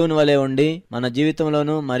దేవుని వలె ఉండి మన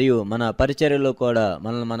జీవితంలోను మరియు మన పరిచర్యలో కూడా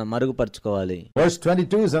మనల్ని మనం మరుగుపరుచుకోవాలి. Verse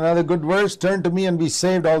 22 is another good verse. Turn to me and be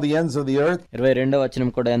saved, all the ends of the earth. 22వ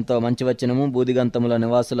వచనం కూడా ఎంతో మంచి వచనము. బూదిగంతముల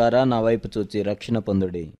నివాసులారా నా వైపు చూచి రక్షణ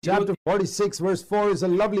పొందుడి. Chapter 46 verse 4 is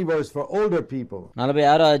a lovely verse for older people.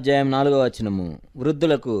 46వ అధ్యాయం 4వ వచనము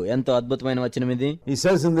వృద్ధులకు ఎంతో అద్భుతమైన వచనం ఇది. He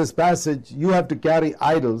says in this passage, you have to carry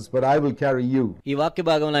idols, but I will carry you. ఈ వాక్య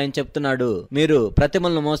భాగంలో ఆయన చెప్తున్నాడు, మీరు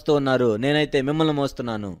ప్రతిమలను మోస్తూ ఉన్నారు, నేనైతే మిమ్మల్ని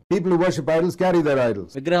మోస్తున్నాను. People who worship idols carry their idols.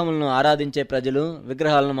 విగ్రహములను ఆరాధించే ప్రజలు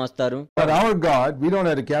విగ్రహాలను మోస్తారు. But our God, we don't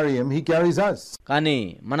have to carry him, he carries us. కానీ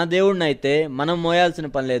మన దేవుడిని అయితే మనం మోయాల్సిన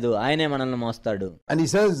పని లేదు, ఆయనే మనల్ని మోస్తాడు. And he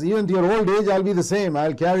says, even to your old age, I'll be the same.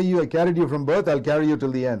 I'll carry you. I carried you from birth. I'll carry you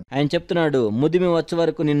till the end. ఆయన చెప్తున్నాడు, ముదిమి వచ్చే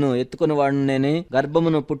వరకు నిన్ను ఎత్తుకుని వాడిని నేనే,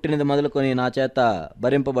 గర్భమును పుట్టినది మొదలుకొని నా చేత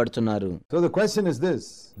భరింపబడుచున్నారు. So the question is this,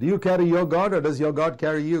 do you carry your God or does your God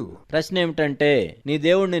carry you? ప్రశ్న ఏమిటంటే, నీ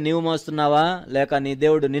దేవుడిని నీవు మోస్తున్నావా లేక నీ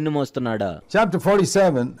దేవుడు నిన్ను మోస్తున్నాడా? Chapter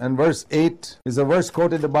 47 and verse 8 is a verse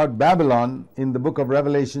quoted about Babylon in the book of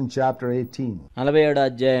Revelation chapter 18. 47వ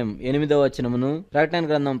అధ్యాయం 8వ వచనమును ప్రకటన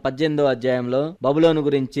గ్రంథం 18వ అధ్యాయంలో బబులోను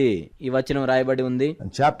గురించి ఈ వచనం రాయబడి ఉంది.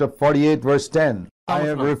 And chapter 48 verse 10, I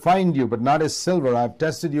have refined you but not as silver, I have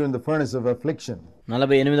tested you in the furnace of affliction.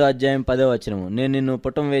 48వ అధ్యాయం 10వ వచనము, నేను నిన్ను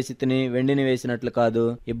పుటం వేసి తిని వెండిని వేసినట్లు కాదు,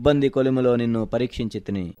 ఇబ్బంది కొలిములో నిన్ను పరీక్షించి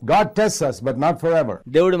తిని. God tests us but not forever.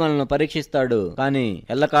 దేవుడు మనల్ని పరీక్షిస్తాడు కానీ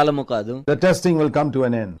ఎల్లకాలము కాదు. The testing will come to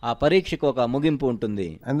an end. ఆ పరీక్షకు ఒక ముగింపు ఉంటుంది.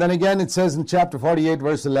 And then again it says in chapter 48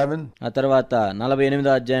 verse 11, ఆ తర్వాత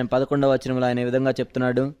 48వ అధ్యాయం 11వ వచనంలో ఆయన ఈ విధంగా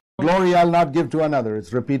చెప్తున్నాడు, glory I'll not give to another.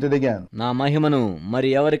 It's repeated again. నా మహిమను మరి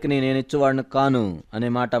ఎవరికి నేను ఇచ్చువాడును కాను అనే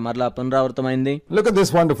మాట మరలా పునరావృతమైంది. Look at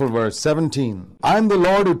this wonderful verse 17. I am the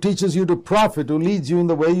Lord who teaches you to profit, who leads you in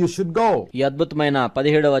the way you should go. ఈ అద్భుతమైన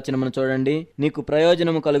 17వ వచనమును చూడండి. నీకు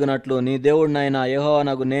ప్రయోజనము కలుగునట్లు నీ దేవుడినైన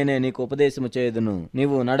యెహోవానగు నేనే నీకు ఉపదేశము చేయుదును,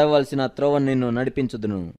 నీవు నడవలసిన త్రోవను నిన్ను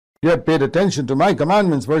నడిపించుదును. You had paid attention to my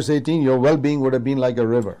commandments, verse 18, your well-being would have been like a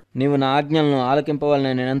river. నీవు నా ఆజ్ఞలను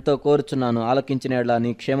ఆలకింపవలనని నేను ఎంతో కోరుచున్నాను, ఆలకించిన యెడల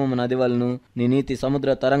నీ క్షేమము నది వలెను, నీ నీతి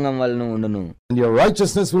సముద్ర తరంగం వలెను ఉండును. And your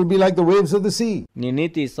righteousness will be like the waves of the sea. నీ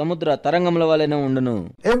నీతి సముద్ర తరంగముల వలెను ఉండును.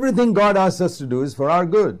 Everything God asks us to do is for our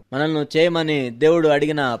good. మనల్ని చేయమని దేవుడు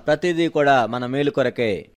అడిగిన ప్రతిదీ కూడా మన మేలు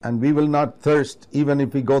కొరకే. And we will not thirst even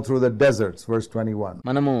if we go through the deserts, verse 21.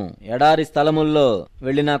 మనము ఎడారి స్థలముల్లో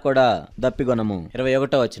వెళ్ళినా కూడా దప్పిగొనము.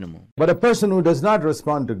 21వ వచనం. But a person who does not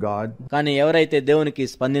respond to God, కానీ ఎవరైతే దేవునికి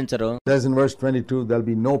స్పందించరో, says in verse 22, there'll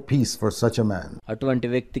be no peace for such a man. అటువంటి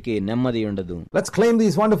వ్యక్తికి నెమ్మది ఉండదు. Let's claim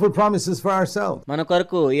these wonderful promises for ourselves. మన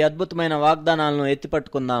కొరకు ఈ అద్భుతమైన వాగ్దానాలను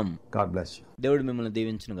ఎత్తిపట్టుకుందాం. God bless you. దేవుడు మిమ్మల్ని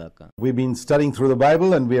దీవించును గాక. We've been studying through the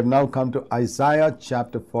Bible and we have now come to Isaiah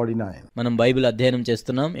chapter 49. మనం బైబిల్ అధ్యయనం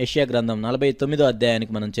చేస్తున్నాం. యెషయా గ్రంథం 49వ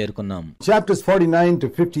అధ్యాయానికి మనం చేరుకున్నాం. Chapters 49 to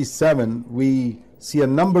 57 we see a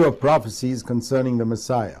number of prophecies concerning the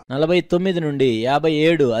Messiah. 49 నుండి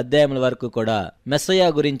 57 అధ్యాయముల వరకు కూడా మెస్సయా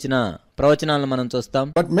గురించిన ప్రవచనాలను మనం చూస్తాం.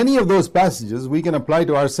 But many of those passages we can apply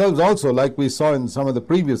to ourselves also, like we saw in some of the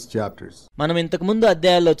previous chapters. మనం ఇంతకు ముందు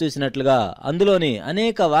అధ్యాయాల్లో చూసినట్లుగా అందులోని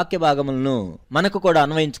అనేక వాక్య భాగములను మనకు కూడా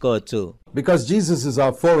అన్వయించుకోవచ్చు. Because Jesus is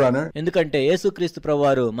our forerunner. ఎందుకంటే యేసుక్రీస్తు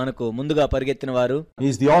ప్రభువారు మనకు ముందుగా పరిగెత్తిన వారు. He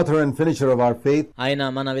is the author and finisher of our faith. ఆయన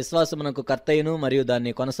మన విశ్వాసమునకు కర్తయును మరియు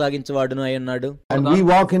దాన్ని కొనసాగించువాడును అయి ఉన్నాడు. And we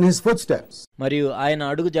walk in his footsteps. మరియు ఆయన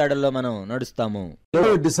అడుగు జాడల్లో మనం నడుస్తాము. You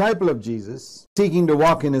are a disciple of Jesus, seeking to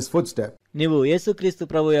walk in his footsteps. నీవు యేసుక్రీస్తు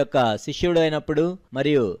ప్రభు యొక్క శిష్యుడు అయినప్పుడు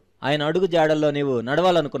మరియు ఆయన అడుగు జాడల్లో నీవు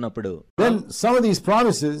నడవాలనుకున్నప్పుడు, then some of these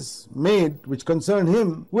promises made which concern him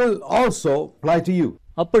will also apply to you.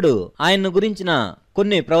 అప్పుడు ఆయన్ను గురించిన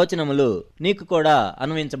కొన్ని ప్రవచనములు నీకు కూడా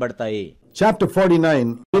అన్వయించబడతాయి. Chapter 49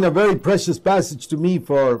 been a very precious passage to me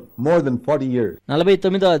for more than 40 years.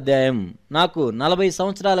 49వ అధ్యాయం నాకు 40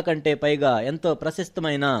 సంవత్సరాల కంటే పైగా ఎంతో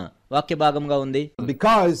ప్రశస్తమైన వాక్య భాగంగా ఉంది.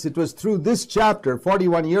 Because it was through this chapter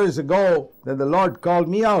 41 years ago that the Lord called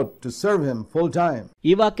me out to serve him full time.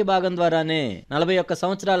 ఈ వాక్య భాగం ద్వారానే 41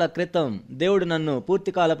 సంవత్సరాల క్రితం దేవుడు నన్ను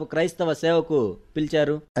పూర్తికాలపు క్రైస్తవ సేవకు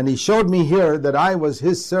పిలిచారు. And he showed me here that I was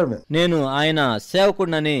his servant. నేను ఆయన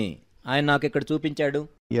సేవకుడినని ఆయన నాకు ఇక్కడ చూపించాడు.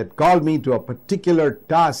 He had called me to a particular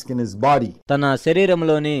task in his body. తన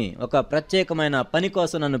శరీరంలోని ఒక ప్రత్యేకమైన పని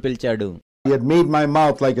కోసం నన్ను పిలిచాడు. He had made my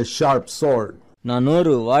mouth like a sharp sword. నా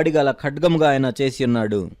నోరు వాడిగల ఖడ్గముగా ఆయన చేసి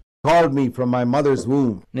ఉన్నాడు. Called me from my mother's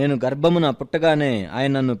womb. నేను గర్భమున పుట్టగానే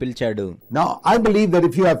ఆయన నన్ను పిలిచాడు. Now I believe that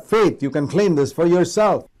if you have faith, you can claim this for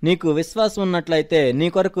yourself. నీకు విశ్వాసం ఉన్నట్లయితే నీ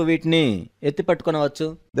కొరకు వీటిని ఎత్తి పట్టుకొనవచ్చు.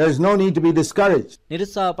 There is no need to be discouraged.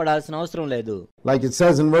 నిరుత్సాహపడాల్సిన అవసరం లేదు. Like it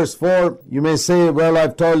says in verse 4, you may say, well,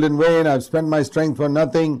 I've toiled in vain, I've spent my strength for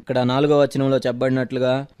nothing. ఇక్కడ 4వ వచనంలో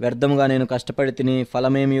చెప్పబడినట్లుగా వ్యర్థముగా నేను కష్టపడి తిని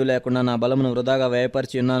ఫలమేమీ లేకుండా నా బలమును వృధాగా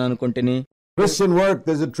వ్యయపరిచి ఉన్నాను అనుకుంటుని. Christian work,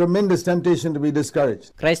 there's a tremendous temptation to be discouraged.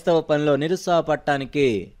 క్రైస్తవ పనిలో నిరుత్సాహపడటానికి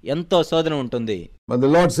ఎంతో శోధన ఉంటుంది. But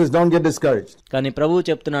the Lord says, don't get discouraged. కానీ ప్రభువు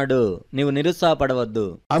చెప్తున్నాడు, నీవు నిరుత్సాహపడవద్దు.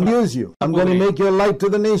 I'll use you. I'm going to make you a light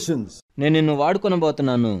to the nations. నేను నిన్ను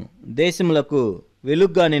వాడుకొనబోతున్నాను, దేశములకు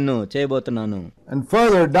వెలుగ్గా నిన్ను చేయబోతున్నాను. And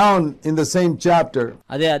further down in the same chapter,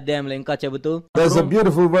 అదే అధ్యాయంలో ఇంకా చెబుతూ, there's a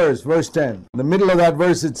beautiful verse, verse 10. In the middle of that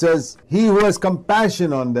verse it says, he who has compassion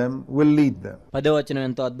on them will lead them. 10వ వచనం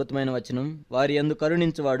ఎంతో అద్భుతమైన వచనం. వారి యందు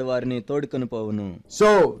కరుణించువాడు వారిని తోడుకొని పోవును. So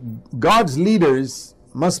God's leaders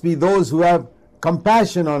must be those who have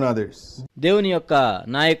compassion on others. దేవుని యొక్క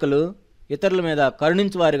నాయకులు ఇతరుల మీద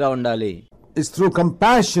కరుణించువారిగా ఉండాలి. It's through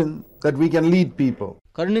compassion that we can lead people.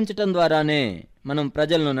 కరుణించటం ద్వారానే మనం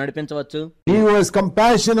ప్రజలను నడిపించవచ్చు. He who has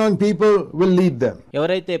compassion on people will lead them.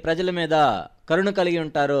 ఎవరైతే ప్రజల మీద కరుణ కలిగి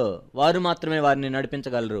ఉంటారో వారు మాత్రమే వారిని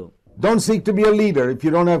నడిపించగలరు. Don't seek to be a leader if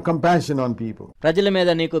you don't have compassion on people. ప్రజల మీద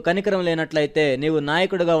నీకు కనికరం లేనట్లయితే నీవు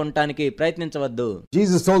నాయకుడిగా ఉండటానికి ప్రయత్నించవద్దు.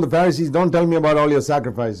 Jesus told the Pharisees, don't tell me about all your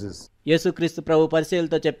sacrifices. యేసుక్రీస్తు ప్రభు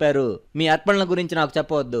పరిసయ్యులతో చెప్పారు, మీ అర్పణల గురించి నాకు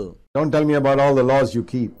చెప్పవద్దు. Don't tell me about all the laws you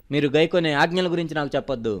keep. మీరు గైకొనే ఆజ్ఞల గురించి నాకు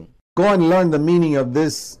చెప్పొద్దు. Go and learn the meaning of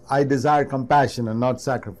this. I desire compassion and not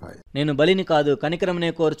sacrifice. నేను బలిని కాదు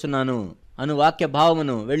కనికరమునే కోరుచున్నాను అను వాక్య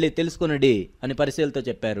భావమును వెళ్లి తెలుసుకొనుడి అని పరిశీలతో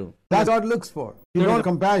చెప్పారు. That's what God looks for. If you don't have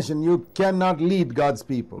compassion, you cannot lead God's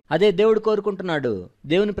people. అదే దేవుడు కోరుకుంటున్నాడు.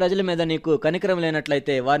 దేవుని ప్రజల మీద నీకు కనికరం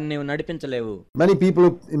లేనట్లయితే వారిని నీవు నడిపించలేవు. Many people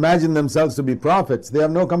imagine themselves to be prophets. They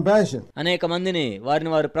have no compassion. అనేక మందిని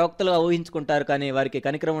వారిని వారు ప్రవక్తలుగా ఊహించుకుంటారు, కానీ వారికి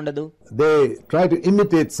కనికరం ఉండదు. They try to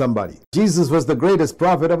imitate somebody. Jesus was the greatest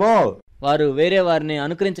prophet of all. వారు వేరే వారిని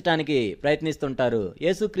అనుకరించడానికి ప్రయత్నిస్తుంటారు.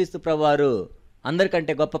 యేసుక్రీస్తు ప్రభువారు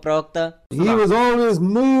అందరికంటే గొప్ప ప్రవక్త. He was always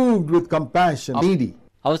moved with compassion, needy.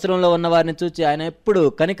 అవసరంలో ఉన్న వారిని చూచి ఆయన ఎప్పుడు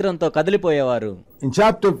కనికరంతో కదిలిపోయేవారు. In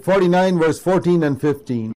chapter 49 verse 14 and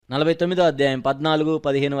 15, 49వ అధ్యాయం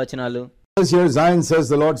 14-15 వచనాలు. here Zion says,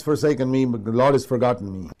 the Lord's forsaken me, but the Lord has forgotten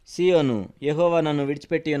me. సియోను, యెహోవా నన్ను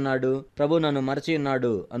విడిచిపెట్టి ఉన్నాడు, ప్రభు నన్ను మరచి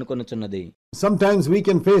ఉన్నాడు అనుకొనుచున్నది. Sometimes we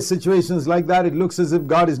can face situations like that. It looks as if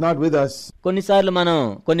God is not with us. కొన్నిసార్లు మనం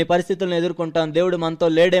కొన్ని పరిస్థితులను ఎదుర్కొంటాం, దేవుడు మనతో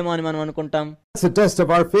లేడేమో అని మనం అనుకుంటాం. It's a test of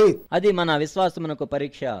our faith. అది మన విశ్వాసమునకు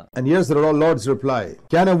పరీక్ష. And here's the Lord's reply.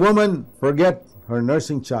 Can a woman forget her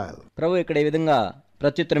nursing child? ప్రభు ఇక్కడ ఈ విధంగా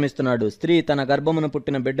ప్రత్యుత్తరం ఇస్తున్నాడు. స్త్రీ తన గర్భమును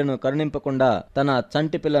పుట్టిన బిడ్డను కరుణింపకుండా తన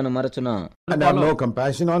చంటి పిల్లను మరచునా? And have no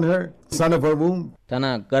compassion on her, son of her womb? తన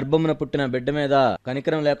గర్భమున పుట్టిన బిడ్డ మీద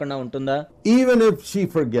కనికరం లేకుండా ఉంటుందా? Even if she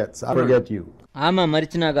forgets, I forget you. ఆమె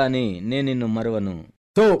మరిచినా గాని నేను నిన్ను మరువను.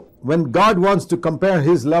 So when God wants to compare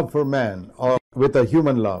his love for man or with a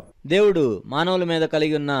human love, దేవుడు మానవుల మీద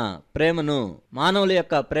కలిగి ఉన్న ప్రేమను మానవుల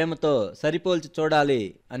యొక్క ప్రేమతో సరిపోల్చి చూడాలి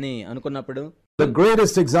అని అనుకున్నప్పుడు, the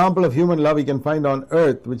greatest example of human love we can find on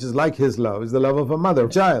earth, which is like his love, is the love of a mother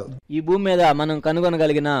child. ఈ భూమి మీద మనం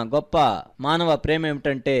కనుగొనగలిగిన గొప్ప మానవ ప్రేమ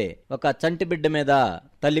ఏమిటంటే ఒక చంటి బిడ్డ మీద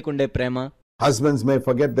తల్లికుండే ప్రేమ. Husbands may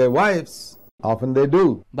forget their wives. Often they do.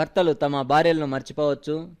 భర్తలు తమ భార్యలను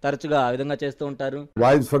మర్చిపోవచ్చు, తరచుగా ఆ విధంగా చేస్తూ ఉంటారు.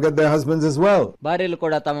 Wives forget their husbands as well. భార్యలు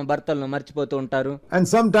కూడా తమ భర్తలను మర్చిపోతూ ఉంటారు. And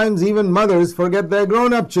sometimes even mothers forget their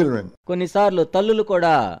grown-up children. కొన్నిసార్లు తల్లులు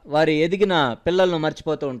కూడా వారి ఎదిగిన పిల్లలను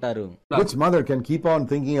మర్చిపోతూ ఉంటారు. Which mother can keep on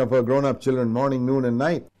thinking of her grown-up children morning, noon and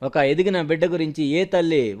night? ఒక ఎదిగిన బిడ్డ గురించి ఏ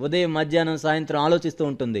తల్లి ఉదయం, మధ్యాహ్నం, సాయంత్రం ఆలోచిస్తూ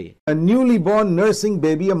ఉంటుంది? A newly born nursing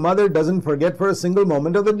baby, a mother doesn't forget for a single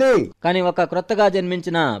moment of the day. కానీ ఒక క్రొత్తగా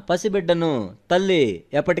జన్మించిన పసిబిడ్డను తల్లి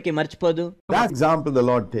ఎప్పటికీ మర్చిపోదు. That example the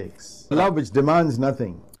Lord takes. Love which demands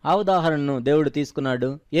nothing. ఆ ఉదాహరణను దేవుడు తీసుకున్నాడు.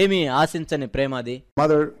 ఏమీ ఆశించని ప్రేమ అది.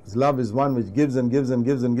 Mother's love is one which gives and gives and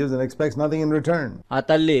gives and gives and expects nothing in return. ఆ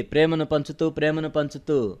తల్లి ప్రేమను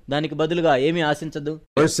పంచుతూ దానికి బదులుగా ఏమీ ఆశించదు.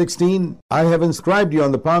 Verse 16, I have inscribed you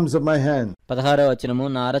on the palms of my hand. 16వ వచనము,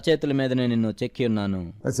 నా అరచేతుల మీద నేను నిన్ను చెక్కి ఉన్నాను.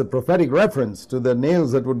 That's a prophetic reference to the nails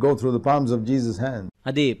that would go through the palms of Jesus' hand.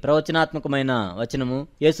 అది ప్రవచనాత్మకమైన వచనము.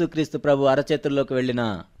 యేసుక్రీస్తు ప్రభు అరచేతుల్లోకి వెళ్ళిన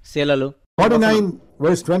శీలలు. 49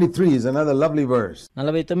 verse 23 is another lovely verse.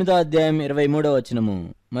 49వ అధ్యాయం 23వ వచనము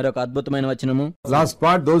మరొక అద్భుతమైన వచనము. Last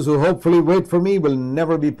part, those who hopefully wait for me will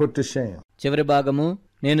never be put to shame. చివరి భాగము,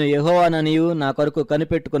 నేను యెహోవాననియు నా కొరకు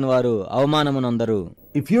కనిపెట్టుకుని వారు అవమానమునందరు.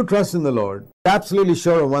 If you trust in the Lord, absolutely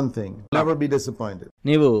sure of one thing, never be disappointed.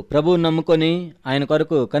 నీవు ప్రభువును నమ్ముకొని ఆయన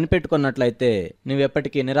కొరకు కనిపెట్టుకున్నట్లయితే నీవు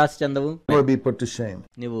ఎప్పటికీ నిరాశ చెందవు. Never be put to shame.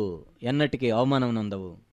 నీవు ఎన్నటికీ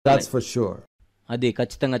అవమానమునందవు. That's for sure. అది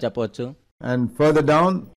ఖచ్చితంగా చెప్పవచ్చు. And further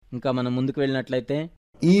down, ఇంకా మనం ముందుకు వెళ్ళినట్లయితే,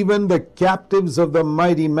 even the captives of the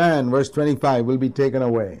mighty man, verse 25, will be taken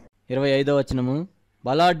away. 25వ వచనము,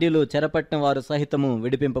 బలాఢ్యులు చెరపట్టిన వారు సహితము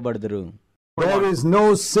విడిపింపబడుదురు. There is no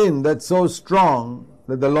sin that's so strong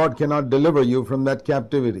that the Lord cannot deliver you from that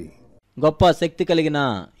captivity. గొప్ప శక్తి కలిగిన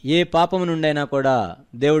ఏ పాపము నుండైనా కూడా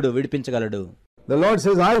దేవుడు విడిపించగలడు. The Lord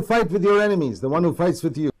says, I'll fight with your enemies, the one who fights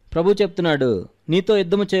with you. ప్రభు చెప్తున్నాడు, నీతో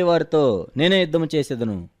యుద్ధము చేయవారితో నేనే యుద్ధము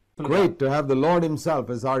చేసేదను. Great to have the Lord himself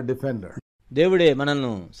as our defender. దేవుడే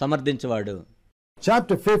మనల్ని సమర్థించువాడు.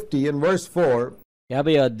 Chapter 50 and verse 4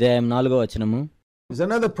 50వ అధ్యాయం 4వ వచనము is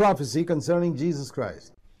another prophecy concerning Jesus Christ.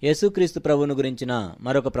 యేసుక్రీస్తు ప్రభువును గురించిన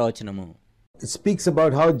మరొక ప్రవచనము. It speaks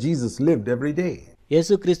about how Jesus lived every day.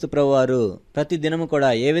 యేసుక్రీస్తు ప్రభువారు ప్రతి దినము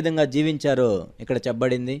కూడా ఏ విధంగా జీవించారో ఇక్కడ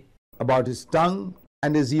చెప్పబడింది. About his tongue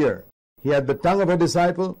and his ear. He had the tongue of a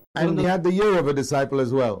disciple and he had the ear of a disciple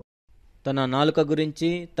as well. తన నాలుక గురించి,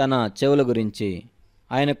 తన చెవుల గురించి.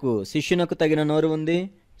 ఆయనకు శిష్యునకు తగిన నోరు ఉంది,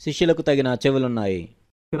 శిష్యులకు తగిన చెవులున్నాయి.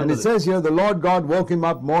 And it says here, the Lord God woke him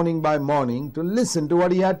up morning by morning to listen to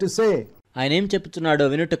what he had to say. ఆయన ఏం చెప్తున్నాడో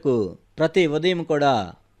వినుటకు ప్రతి ఉదయం కూడా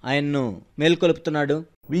ఆయన్ను మేల్కొలుపుతున్నాడు.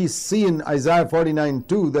 We see in Isaiah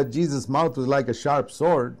 49:2 that Jesus' mouth was like a sharp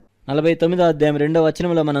sword. 49వ అధ్యాయం 2వ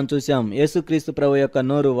వచనంలో మనం చూసాం, యేసుక్రీస్తు ప్రభు యొక్క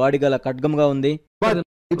నోరు వాడిగల ఖడ్గంగా ఉంది. But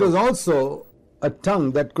it was also a tongue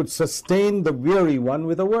that could sustain the weary one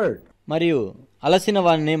with a word. మరియు అలసిన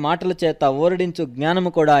వారిని మాటల చేత ఓరడించు జ్ఞానము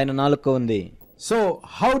కూడా ఆయన నాలుక ఉంది. So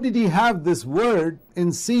how did he have this word in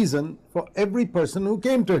season for every person who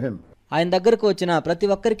came to him? ఆయన దగ్గరకు వచ్చిన ప్రతి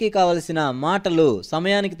ఒక్కరికి కావలసిన మాటలు,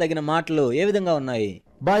 సమయానికి తగిన మాటలు ఏ విధంగా ఉన్నాయి?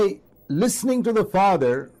 By listening to the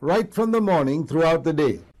Father right from the morning throughout the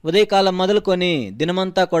day. ఉదయకాలం మొదలుకొని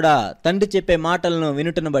దినమంతా కూడా తండ్రి చెప్పే మాటలను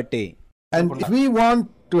వినుటను బట్టి. And if we want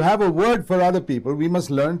to have a word for other people, we must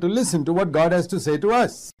learn to listen to what God has to say to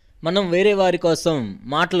us. మనం వేరే వారి కోసం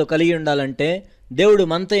మాటలు కలిగి ఉండాలంటే దేవుడు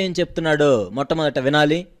మనతో ఏం చెప్తున్నాడో మొట్టమొదట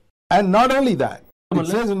వినాలి. And not only that, it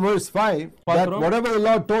says in verse 5 that whatever the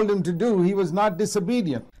Lord told him to do, he was not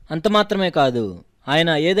disobedient. అంత మాత్రమే కాదు, ఆయన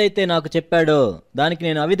ఏదైతే నాకు చెప్పాడో దానికి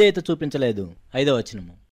నేను అవిధేయత చూపించలేదు. 5వ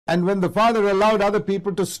వచనము. And when the Father allowed other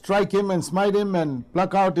people to strike him and smite him and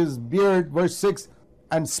pluck out his beard, verse 6,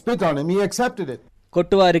 and spit on him, he accepted it.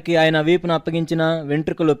 కొట్టువారికి ఆయన వీపును అప్పగించిన,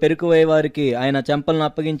 వెంట్రుకలు పెరుకువేయ వారికి ఆయన చెంపలను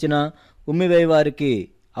అప్పగించిన, ఉమ్మివేయ వారికి,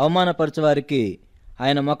 అవమానపరచువారికి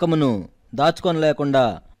ఆయన ముఖమును దాచుకొనలేకుండా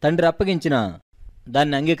తండ్రి అప్పగించిన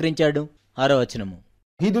దాన్ని అంగీకరించాడు. 6వ వచనము.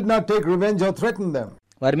 He did not take revenge or threaten them.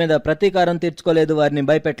 వారి మీద ప్రతీకారం తీర్చుకోలేదు, వారిని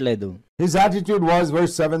భయపెట్టలేదు. His attitude was,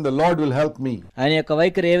 verse 7, the Lord will help me. ఆయన యొక్క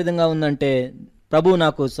వైఖరి ఏ విధంగా ఉందంటే, ప్రభువు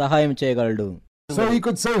నాకు సహాయం చేయగలడు. So he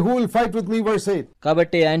could say, who will fight with me, verse 8.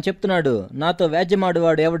 కాబట్టి ఆయన చెప్తున్నాడు, నాతో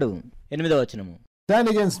వ్యాజ్యమాడువాడు ఎవడు? 8వ వచనము. Stand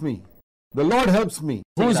against me. The Lord helps me.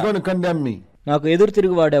 Who is going to condemn me? నాకు ఎదురు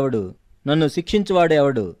తిరుగువాడెవడు? నన్ను శిక్షించువాడు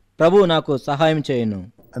ఎవడు? ప్రభువు నాకు సహాయం చేయను.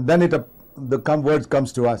 And then the words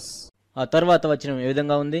comes to us. ఆ తర్వాత వచనం ఏ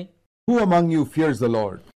విధంగా ఉంది? Who among you fears the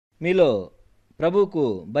Lord? మీలో ప్రభువుకు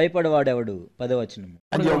భయపడవాడెవడు? 10వ వచనం.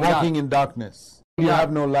 And you are walking in darkness. You have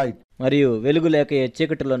no light. మరియు వెలుగు లేక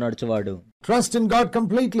చీకటిలో నడుచువాడు. Trust in God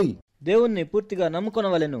completely. దేవుణ్ణి పూర్తిగా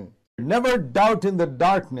నమ్ముకొనవలెను. Never doubt in the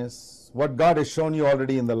darkness what God has shown you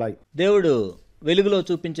already in the light. దేవుడు వెలుగులో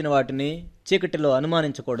చూపించిన వాటిని చీకటిలో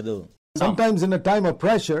అనుమానించకూడదు. Sometimes in a time of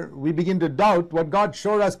pressure, we begin to doubt what God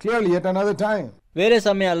showed us clearly at another time. వేరే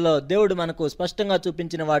సమయాల్లో దేవుడు మనకు స్పష్టంగా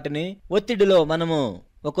చూపించిన వాటిని ఒత్తిడిలో మనము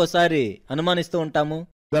ఒక్కోసారి అనుమానిస్తూ ఉంటాము.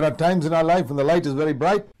 There are times in our life when the light is very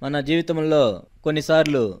bright. మన జీవితంలో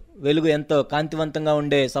కొన్నిసార్లు వెలుగు ఎంతో కాంతివంతంగా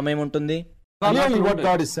ఉండే సమయం ఉంటుంది. Clearly what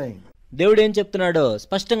God is saying. దేవుడు ఏం చెప్తున్నాడో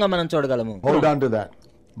స్పష్టంగా మనం చూడగలము. Hold on to that.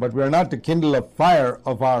 But we are not to kindle a fire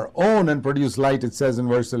of our own and produce light, it says in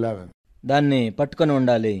verse 11. దాన్ని పట్టుకొని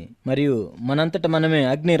ఉండాలి. మరియు మనంతట మనమే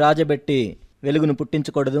అగ్ని రాజబెట్టి వెలుగును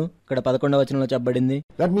పుట్టించకూడదు. ఇక్కడ 11వ వచనంలో చెప్పబడింది.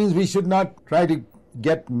 That means we should not try to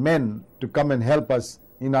get men to come and help us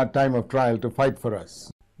in our time of trial to fight for us.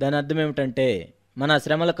 దాని అర్థం ఏమిటంటే మన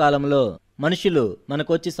శ్రమల కాలంలో మనుషులు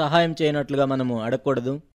మనకు వచ్చి సహాయం చేయనట్లుగా మనము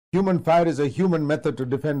అడగకూడదు. Human fire is a human method to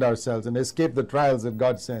defend ourselves and escape the trials that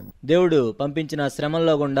God sends. దేవుడు పంపించిన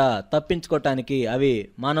శ్రమల్లో గుండా తప్పించుకోవటానికి అవి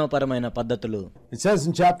మానవపరమైన పద్ధతులు. It says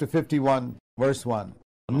in chapter 51 verse 1,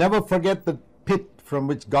 never forget the pit from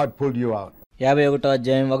which God pulled you out. 51వ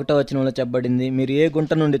అధ్యాయం 1వ వచనంలో చెప్పబడింది, మీరు ఏ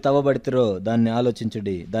గుంట నుండి తవ్వబడితిరో దాన్ని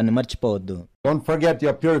ఆలోచించుడి, దాన్ని మర్చిపోవద్దు. Don't forget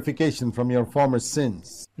your purification from your former sins.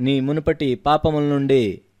 నీ మునుపటి పాపముల నుండి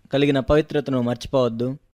కలిగిన పవిత్రతను మర్చిపోవద్దు.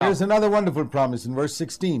 There's another wonderful promise in verse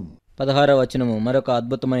 16. 16వ వచనము మరొక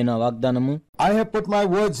అద్భుతమైన వాగ్దానము. I have put my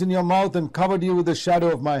words in your mouth and covered you with the shadow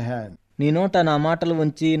of my hand. నీ నోట నా మాటలు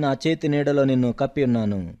ఉంచి నా చేతి నీడలో నిన్ను కప్పి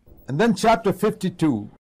ఉన్నాను. And then chapter 52,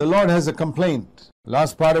 the Lord has a complaint.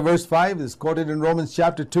 Last part of verse 5 is quoted in Romans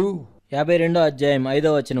chapter 2. 52వ అధ్యాయం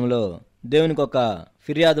 5వ వచనంలో దేవునికి ఒక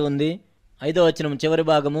ఫిర్యాదు ఉంది. 5వ వచనం చివరి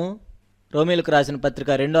భాగము రోమీయులకు రాసిన పత్రిక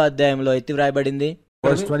 2వ అధ్యాయంలో ఎత్తి వ్రాయబడింది.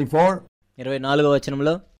 Verse 24. 24వ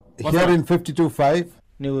వచనంలో Here in 52:5.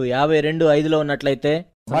 నువ్వు 52:5లో ఉన్నట్లయితే,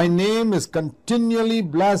 My name is continually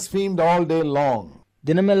blasphemed all day long.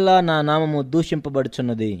 దినమెల్లా నా నామము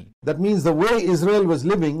దూషింపబడుచున్నది. That means the way Israel was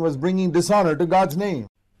living was bringing dishonor to God's name.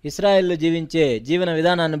 ఇశ్రాయేలు జీవించే జీవన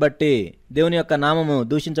విధానాన్ని బట్టి దేవుని యొక్క నామము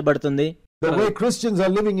దూషించబడుతుంది. The way Christians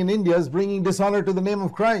are living in India is bringing dishonor to the name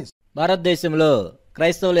of Christ. భారతదేశంలో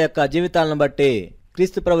క్రైస్తవుల యొక్క జీవితాలను బట్టి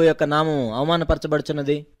క్రీస్తు ప్రభు యొక్క నామము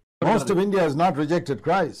అవమానపరచబడుచున్నది. Most of India has not rejected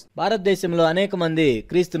Christ. భారతదేశంలో అనేక మంది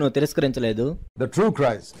క్రీస్తును తిరస్కరించలేదు, The true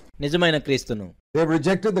Christ. నిజమైన క్రీస్తును. They've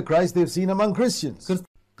rejected the Christ they've seen among Christians.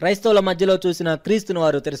 క్రైస్తవుల మధ్యలో చూసిన క్రీస్తును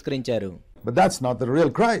వారు తిరస్కరించారు. But that's not the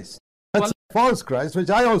real Christ. That's a false Christ,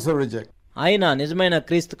 which I also reject. ఆయన నిజమైన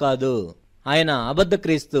క్రీస్తు కాదు, ఆయన అబద్ధ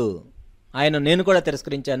క్రీస్తు. ఆయన నేను కూడా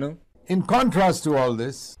తిరస్కరించాను. In contrast to all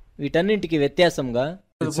this, వీటన్నింటికి వ్యత్యాసంగా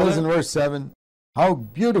it says in verse 7, how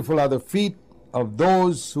beautiful are the feet of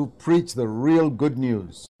those who preach the real good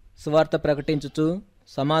news. సువార్త ప్రకటించుచు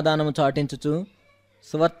సమాధానము చాటించుచు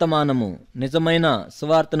సువర్తమానము నిజమైన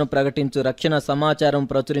సువార్తను ప్రకటించు రక్షణ సమాచారం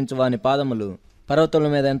ప్రచురించు వాని పాదములు పర్వతముల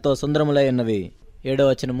మీద ఎంతో సుందరములై ఉన్నవి. 7వ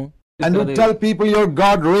వచనము. And to tell people your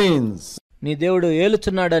God reigns. నీ దేవుడు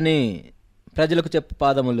ఏలుచున్నాడని ప్రజలకు చెప్పు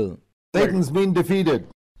పాదములు. Satan's been defeated.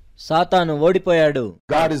 సాతాను ఓడిపోయాడు,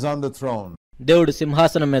 God is on the throne. దేవుడు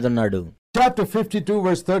సింహాసనం మీద ఉన్నాడు. Chapter 52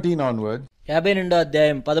 verse 13 onward, 52వ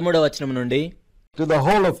అధ్యాయం 13వ వచనం నుండి to the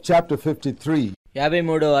whole of chapter 53,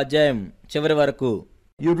 53వ అధ్యాయం చివరి వరకు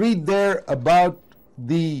you read there about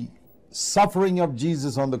the suffering of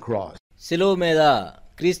Jesus on the cross. శిలువ మీద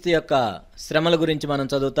క్రీస్తు యొక్క శ్రమల గురించి మనం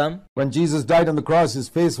చదువుతాం. When Jesus died on the cross, his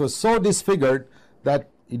face was so disfigured that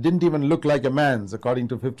it didn't even look like a man's, according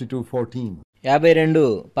to 52:14.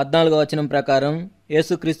 52:14వ వచనం ప్రకారం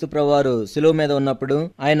యేసుక్రీస్తు ప్రభువారు శిలువ మీద ఉన్నప్పుడు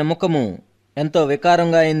ఆయన ముఖము ఎంతో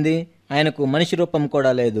వికారంగా అయింది, ఆయనకు మనిషి రూపం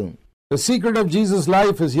కూడా లేదు. The secret of Jesus'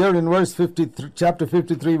 life is here in verse 53, chapter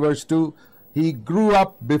 53 verse 2. He grew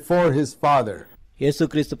up before his father.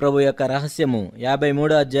 యేసుక్రీస్తు ప్రభు యొక్క రహస్యము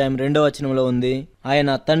 53వ అధ్యాయం 2వ వచనంలో ఉంది. ఆయన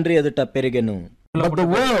తండ్రి ఎదుట పెరిగెను. But the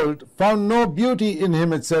world found no beauty in him,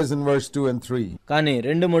 it says in verse 2 and 3. కానీ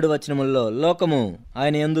 2-3 వచనముల్లో లోకము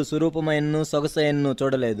ఆయన యందు స్వరూపమైనను సొగసైనను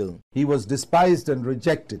చూడలేదు. He was despised and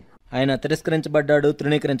rejected. ఆయన తిరస్కరించబడ్డాడు,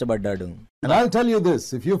 తృణీకరించబడ్డాడు. And I'll tell you this,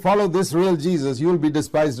 if you follow this real Jesus, you will be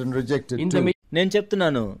despised and rejected too. నేను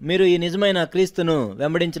చెప్తున్నాను, మీరు ఈ నిజమైన క్రీస్తును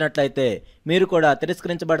వెంబడించినట్లయితే మీరు కూడా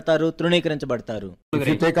తిరస్కరించబడతారు, తృణీకరించబడతారు. If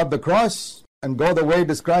you take up the cross and go the way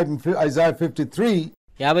described in Isaiah 53,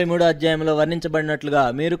 53వ అధ్యాయంలో వర్ణించబడినట్లుగా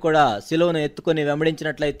మీరు కూడా సిలువను ఎత్తుకొని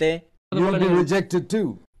వెంబడించినట్లయితే you will be rejected too.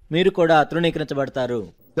 మీరు కూడా తృణీకరించబడతారు.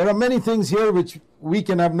 There are many things here which we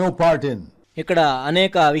can have no part in. ఇక్కడ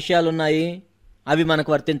అనేక విషయాలున్నాయి, అవి మనకు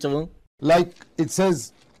వర్తించవు. Like it says,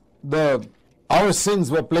 our sins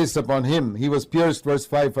were placed upon him. He was pierced, verse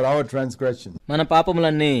 5, for our transgression. మన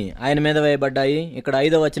పాపములన్నీ ఆయన మీద వేయబడ్డాయి. ఇక్కడ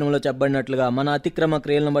 5వ వచనంలో చెప్పబడినట్లుగా మన అతిక్రమ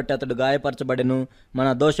క్రియలను బట్టి అతడు గాయపరచబడెను, మన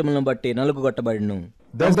దోషములను బట్టి నలుగుగొట్టబడెను.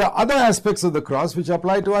 There's the other aspects of the cross which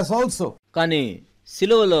apply to us also. కానీ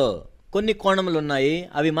సిలువలో కొన్ని కోణములున్నాయి,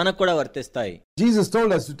 అవి మనకు కూడా వర్తిస్తాయి. Jesus told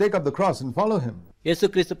us to take up the cross and follow him.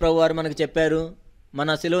 యేసుక్రీస్తు ప్రభువారు మనకు చెప్పారు మన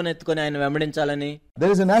సిలువను ఎత్తుకొని ఆయన వెంబడించాలని.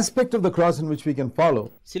 There is an aspect of the cross in which we can follow.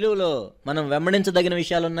 సిలువలో మనం వెంబడించదగిన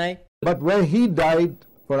విషయాలున్నాయి. But where he died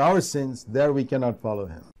for our sins, there we cannot follow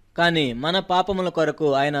him. కానీ మన పాపముల కొరకు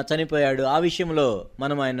ఆయన చనిపోయాడు, ఆ విషయంలో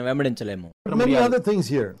మనం ఆయన వెంబడించలేము. Many other things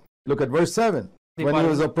here. Look at verse 7. When he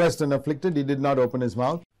was oppressed and afflicted, he did not open his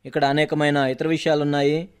mouth. ఇక్కడ అనేకమైన ఇతర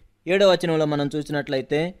విషయాలున్నాయి. 7వ వచనంలో మనం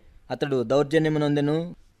చూసినట్లయితే అతడు దౌర్జన్యము నొందెను,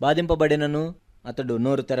 బాధింపబడినను అతడు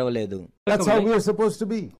నోరు తెరవలేదు. That's how we are supposed to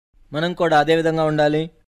be. మనం కూడా అదే విధంగా ఉండాలి.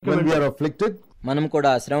 When we are afflicted, మనం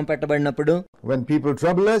కూడా శ్రమ పెట్టబడినప్పుడు, when people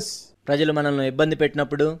trouble us, ప్రజలు మనల్ని ఇబ్బంది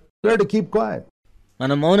పెట్టినప్పుడు we have to keep quiet.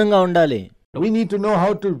 మనం మౌనంగా ఉండాలి. We need to know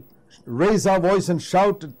how to raise our voice and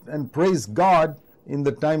shout and praise God in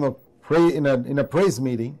the time of in a praise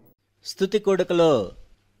meeting. స్తుతి కూడికలో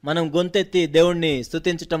మనం గొంతెత్తి దేవుణ్ణి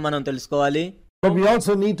స్తుతించటం మనం తెలుసుకోవాలి. But we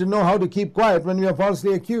also need to know how to keep quiet when we are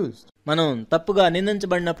falsely accused. మనం తప్పుగా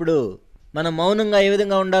నిందించబడినప్పుడు మనం మౌనంగా ఏ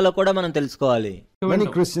విధంగా ఉండాలో కూడా మనం తెలుసుకోవాలి. Many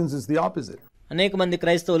Christians is the opposite. అనేక మంది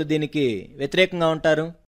క్రైస్తవులు దీనికి వ్యతిరేకంగా ఉంటారు.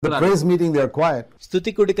 The praise meeting they are quiet.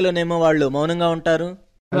 స్తుతి కూడికలోనేమో వాళ్ళు మౌనంగా ఉంటారు.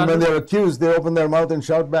 And when they are accused, they open their mouth and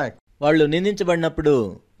shout back. వాళ్ళు నిందించబడినప్పుడు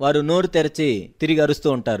వారు నోరు తెరచి తిరిగి అరుస్తూ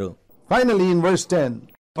ఉంటారు. Finally, in verse 10,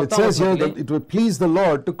 it says here that it would please the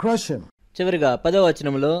Lord to crush him. చివరిగా 10వ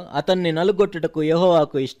వచనంలో అతన్ని నలుగొట్టుటకు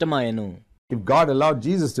యెహోవాకు ఇష్టమాయెను. If God allowed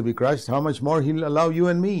Jesus to be crushed, how much more he'll allow you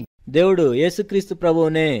and me? దేవుడు యేసుక్రీస్తు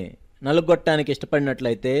ప్రభువునే నలుగొట్టడానికి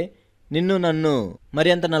ఇష్టపడినట్లయితే నిన్ను నన్ను మరి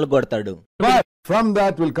ఎంత నలుగొడతాడు. But from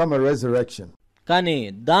that will come a resurrection. కానీ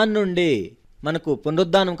దాని నుండి మనకు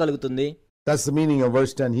పునరుద్ధానం కలుగుతుంది. That's the meaning of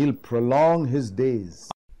verse 10. He'll prolong his days.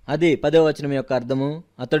 అది 10వ వచనం యొక్క అర్థము.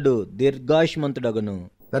 అతడు దీర్ఘాయుష్మంతుడగును.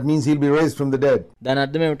 That means he'll be raised from the dead. దాని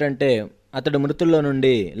అర్థం ఏమిటంటే అతడు మృతుల్లో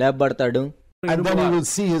నుండి లేపబడతాడు. And then he will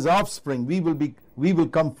see his offspring. We will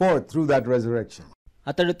come forth through that resurrection.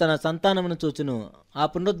 అతడు తన సంతానమును చూచును. ఆ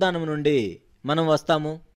పునరుద్ధానము నుండి మనం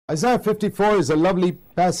వస్తాము. Isaiah 54 is a lovely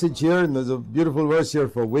passage here, and there's a beautiful verse here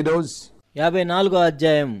for widows. 54వ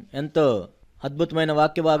అధ్యాయం ఎంతో అద్భుతమైన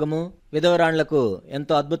వాక్య భాగము. విధవరాండ్లకు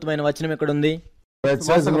ఎంతో అద్భుతమైన వచనం ఇక్కడ ఉంది. It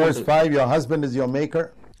says in verse 5, your husband is your maker.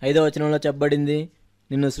 5వ వచనంలో చెప్పబడింది,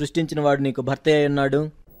 నిన్ను సృష్టించిన వాడు నీకు భర్త అయి ఉన్నాడు.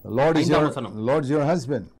 The Lord's your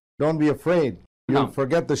husband. Don't be afraid. You'll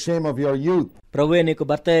forget the shame of your youth. ప్రభువే నీకు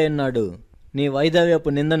భర్త అయి ఉన్నాడు. నీ వైధవ్యపు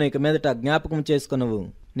నిందను ఇక మీదట జ్ఞాపకం చేసుకొనవు.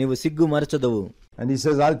 నీవు సిగ్గు మరచదవు. And he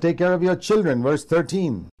says, I'll take care of your children. Verse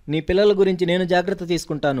 13. నీ పిల్లల గురించి నేను జాగ్రత్త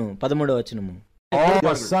తీసుకుంటాను. 13వ వచనము. All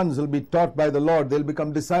your sons will be taught by the Lord. They'll become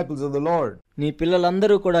disciples of the Lord. నీ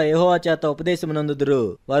పిల్లలందరూ కూడా యెహోవా చేత ఉపదేశమునందుదురు.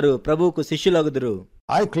 వారు ప్రభువుకు శిష్యులగుదురు.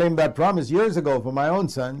 I claimed that promise years ago for my own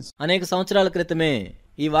sons. అనేక సంవత్సరాల క్రితమే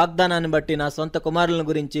ఈ వాగ్దానాన్ని బట్టి నా సొంత కుమారుల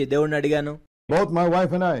గురించి దేవుణ్ణి అడిగాను. Both my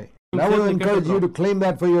wife and I. And I will encourage you to claim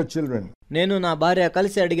that for your children. నేను నా భార్య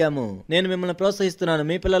కలిసి అడిగాము. నేను మిమ్మల్ని ప్రోత్సహిస్తున్నాను.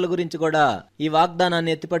 మీ పిల్లల గురించి కూడా ఈ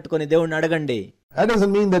వాగ్దానాన్ని ఎత్తిపట్టుకొని దేవుణ్ణి అడగండి. That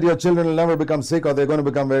doesn't mean that your children will never become sick or they're going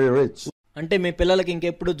to become very rich. అంటే మీ పిల్లలకి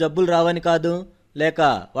ఇంకెప్పుడు జబ్బులు రావని కాదు, లేక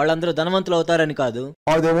వాళ్ళందరూ ధనవంతులు అవుతారని కాదు,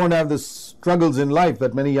 or they won't have the struggles in life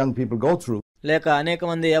that many young people go through. లేక అనేక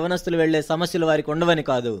మంది యవనస్తులు వెళ్లే సమస్యలు వారికి ఉండవని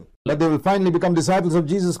కాదు. But they will finally become disciples of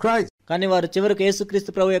Jesus Christ. కానీ వారు చివరికి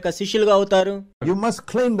యేసుక్రీస్తు ప్రభు యొక్క శిష్యులుగా అవుతారు. You must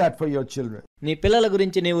claim that for your children. నీ పిల్లల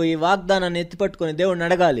గురించి నీవు ఈ వాగ్దానాన్ని ఎత్తిపట్టుకొని దేవుణ్ణి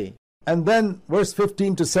అడగాలి. And then verse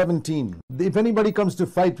 15 to 17. If anybody comes to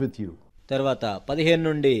fight with you. తర్వాత 15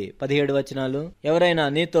 నుండి 17 వచనాలు. ఎవరైనా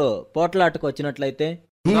నీతో పోట్లాటకు వచ్చినట్లయితే,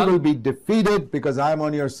 he will be defeated because I am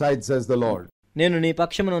on your side, says the Lord. నేను నీ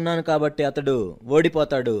పక్షమున ఉన్నాను కాబట్టి అతడు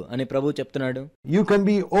ఓడిపోతాడు అని ప్రభువు చెప్తున్నాడు.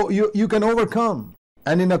 You can overcome.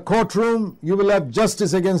 And in a courtroom you will have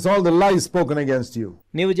justice against all the lies spoken against you.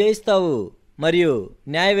 నీవు జయిస్తావు మరియు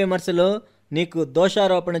న్యాయ విమర్శలో నీకు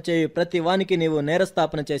దోషారోపణ చేయు ప్రతి వానికి నీవు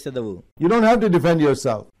నేరస్థాపన చేసేదవు. You don't have to defend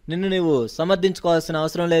yourself. నిన్ను నీవు సమర్థించుకోవాల్సిన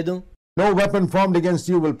అవసరం లేదు. No weapon formed against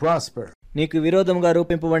you will prosper. నీకు విరోధముగా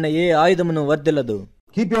రూపింపబడిన ఏ ఆయుధమును వర్ధిల్లదు.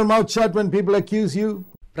 Keep your mouth shut when people accuse you.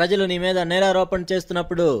 ప్రజలు నీ మీద నేరారోపణ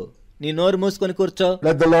చేస్తున్నప్పుడు నీ నోరు మూసుకొని కూర్చో.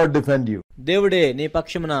 Let the Lord defend you. దేవుడే నీ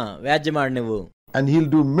పక్షమున వ్యాజ్యమాడినవు. And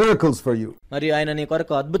he'll do miracles for you. మరియు ఆయన నీ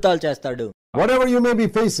కొరకు అద్భుతాలు చేస్తాడు. Whatever you may be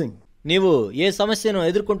facing. నీవు ఏ సమస్యను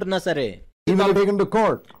ఎదుర్కొంటున్నా సరే, he will take him to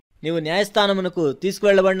court. నీవు న్యాయస్థానమునకు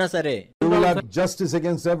తీసుకువెళ్ళబడినా సరే, you will have justice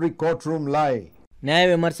against every courtroom lie. న్యాయ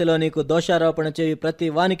విమర్శలో నీకు దోషారోపణ చేయు ప్రతి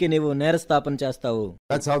వానికి నీవు నేరస్థాపన చేస్తావు.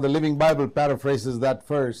 That's how the Living Bible paraphrases that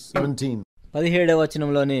verse 17. 17వ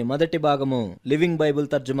వచనంలోని మొదటి భాగము లివింగ్ బైబిల్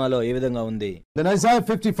తర్జుమాలో ఈ విధంగా ఉంది. Then Isaiah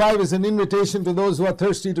 55 is an invitation to those who are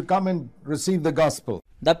thirsty to come and receive the gospel.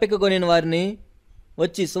 దప్పికగొనిన వారిని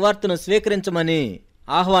వచ్చి సువార్తను స్వీకరించమని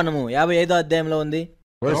ఆహ్వానము 55వ అధ్యాయంలో ఉంది.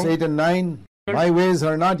 Verse 8 and 9. My ways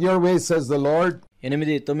are not your ways, says the Lord.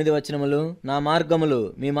 8, 9 వచనములు, నా మార్గములు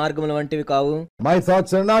మీ మార్గముల వంటివి కావు. My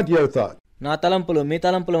thoughts are not your thoughts. నా తలంపులు మీ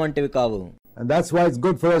తలంపుల వంటివి కావు. And that's why it's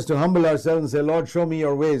good for us to humble ourselves and say, Lord, show me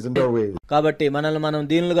your ways and your ways. కాబట్టి మనల్ని మనం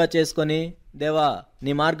దీనులుగా చేసుకొని, దేవా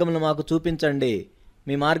నీ మార్గములు మాకు చూపించండి,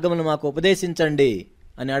 మీ మార్గములు మాకు ఉపదేశించండి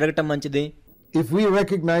అని అడగటం మంచిది. if we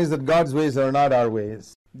recognize that God's ways are not our ways,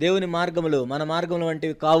 దేవుని మార్గములు మన మార్గములు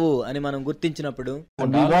వంటివి కావు అని మనం గుర్తించినప్పుడు,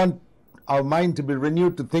 and we want our mind to be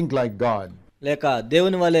renewed to think like God, లేక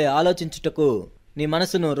దేవుని వలె ఆలోచించుటకు నీ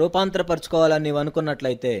మనసును రూపాంతరపరచుకోవాలని నీవు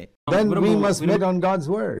అనుకున్నట్లయితే, then we must meditate on God's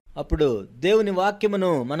word అప్పుడు దేవుని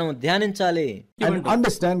వాక్యమును మనం ధ్యానించాలి, and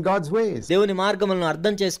understand God's ways. దేవుని మార్గములను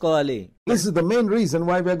అర్థం చేసుకోవాలి. This is the main reason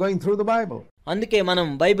why we are going through the Bible. అందుకే మనం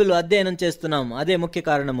బైబిల్ అధ్యయనం చేస్తున్నాం. అదే ముఖ్య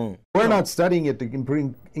కారణము. We're not studying it to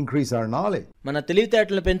increase our knowledge. మన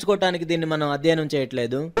తెలివితేటలు పెంచుకోవటానికి దీన్ని మనం అధ్యయనం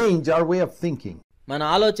చేయట్లేదు. Change our way of thinking. మన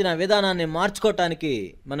ఆలోచన విధానాన్ని మార్చుకోవటానికి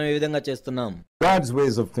మనం ఈ విధంగా చేస్తున్నాం. God's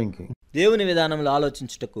ways of thinking. దేవుని విధానంలో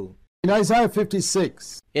ఆలోచించుటకు. In Isaiah 56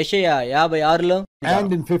 యెషయా 56లో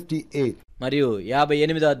and in 58, మరియు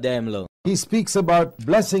 58వ అధ్యాయంలో he speaks about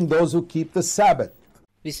blessing those who keep the Sabbath.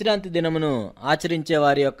 విశ్రాంతి దినమును ఆచరించే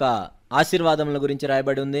వారి యొక్క ఆశీర్వాదముల గురించి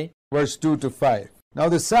రాయబడి ఉంది. Verse 2 to 5. Now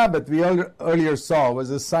the Sabbath we earlier saw was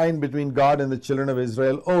a sign between God and the children of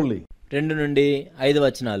Israel only. 2 నుండి 5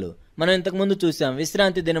 వచనాలు మనం ఇంతకు ముందు చూసాం.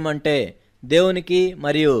 విశ్రాంతి దినం అంటే దేవునికి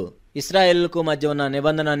మరియు ఇశ్రాయేలుకు మధ్య ఉన్న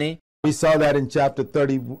నిబంధన అని. We saw that in chapter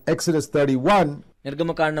 30, Exodus 31,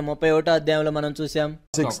 నిర్గమకాండం 31వ అధ్యాయంలో మనం చూసాం.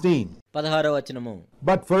 16. 16వ వచనము.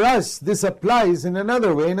 But for us this applies in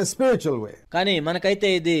another way, in a spiritual way. కానీ మనకైతే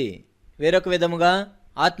ఇది వేరొక విధముగా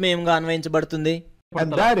ఆత్మీయంగా అన్వయించబడుతుంది.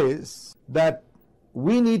 And that is that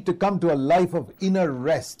we need to come to a life of inner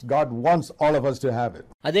rest. God wants all of us to have it.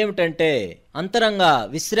 అదేమిటంటే అంతరంగా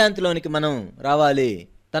విశ్రాంతిలోనికి మనం రావాలి.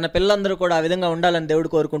 తన పిల్లలందరూ కూడా ఆ విధంగా ఉండాలని దేవుడు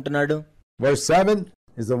కోరుకుంటున్నాడు. Verse 7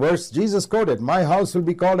 is the verse Jesus quoted. My house will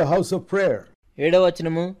be called a house of prayer. 7వ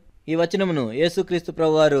వచనము. ఈ వచనమును యేసుక్రీస్తు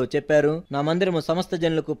ప్రభువారు చెప్పారు. నా మందిరము సమస్త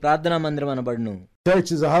జనులకు ప్రార్థనా మందిరం అనబడును. Church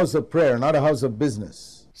is a house of prayer, not a house of business.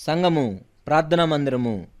 సంఘము ప్రార్థనా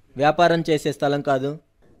మందిరము, వ్యాపారం చేసే స్థలం కాదు.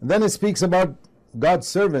 Then it speaks about God's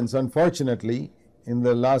servants, unfortunately, in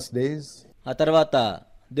the last days. ఆ తర్వాత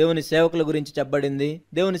దేవుని సేవకుల గురించి చెప్పబడింది.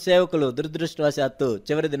 దేవుని సేవకులు దురదృష్టవశాత్తు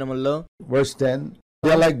చివరి దినముల్లో. Verse 10,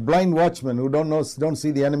 they are like blind watchmen who don't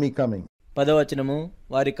see the enemy coming. 10వ వచనము.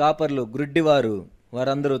 వారి కాపర్లు గ్రుడ్డివారు,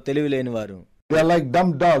 వారందరూ తెలివిలేనివారు. They are like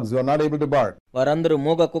dumb dogs who are not able to bark. వారందరూ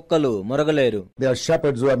మూగ కుక్కలు, మొరగలేరు. They are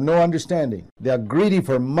shepherds who have no understanding. They are greedy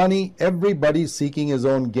for money, everybody seeking his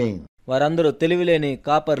own gain. వారందరూ తెలివిలేని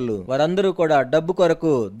కాపర్లు, వారందరూ కూడా డబ్బు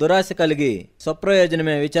కొరకు దురాశ కలిగి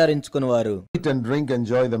స్వప్రయోజనమే విచారించుకునివారు. Eat and drink,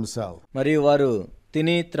 enjoy themselves. మరియు వారు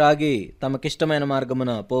తిని త్రాగి తమకిష్టమైన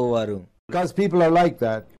మార్గమున పోవువారు. Because people are like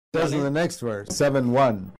that, it says in the next verse,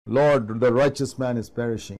 7:1, Lord, the righteous man is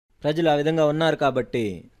perishing. ప్రజలు ఆ విధంగా ఉన్నారు కాబట్టి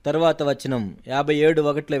తరువాత వచనం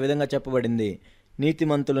 57:1 విధంగా చెప్పబడింది.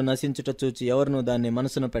 నీతిమంతులు నశించుట చూచి ఎవరును దాన్ని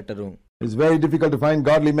మనసును పెట్టరు. It's very difficult to find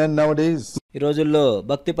godly men nowadays. ఈ రోజుల్లో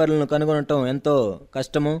భక్తి పరులను కనుగొనటం ఎంతో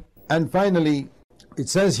కష్టము. And finally, it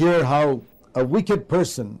says here how a wicked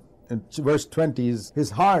person, in verse 20, is his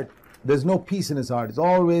heart, there's no peace in his heart. It's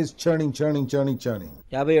always churning.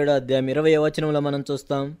 57వ అధ్యాయం 20వ వచనంలో మనం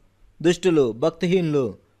చూస్తాం. దుష్టులు, భక్తిహీనులు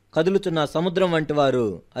కదులుచున్న సముద్రం వంటి వారు,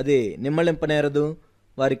 అది నిమ్మళింపనేరదు,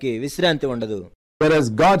 వారికి విశ్రాంతి ఉండదు. Whereas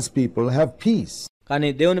God's people have peace. కానీ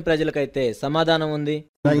దేవుని ప్రజలకైతే సమాధానం ఉంది.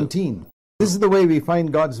 19. This is the way we find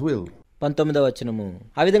God's will. 19వ వచనము.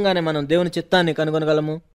 ఆ విధంగానే మనం దేవుని చిత్తాన్ని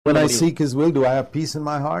కనుగొనగలము. When I seek his will, do I have peace in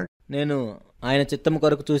my heart? నేను ఆయన చిత్తము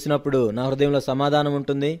కొరకు చూసినప్పుడు నా హృదయంలో సమాధానం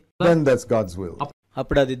ఉంటుంది. Then that's God's will.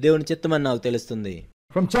 అప్పుడు అది దేవుని చిత్తమని నాకు తెలుస్తుంది.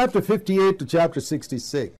 From chapter 58 to chapter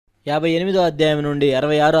 66, 58వ అధ్యాయం నుండి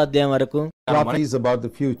 66వ అధ్యాయం వరకు prophecies about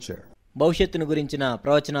the future. భవిష్యత్తును గురించిన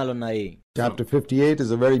ప్రవచనాలున్నాయి. Chapter 58 is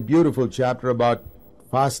a very beautiful chapter about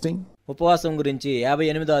fasting. ఉపవాసం గురించి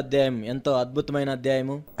 58వ అధ్యాయం ఎంతో అద్భుతమైన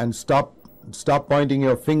అధ్యాయము. And stop pointing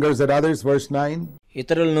your fingers at others, verse 9.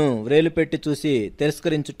 ఇతరులను వ్రేలు పెట్టి చూసి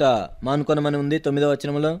తిరస్కరించుట మానుకొనమని ఉంది 9వ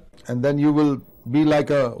వచనములో. And then you will be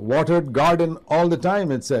like a watered garden all the time,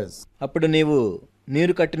 it says. అప్పుడు నీవు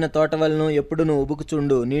నీరు కట్టిన తోట వలన ఎప్పుడును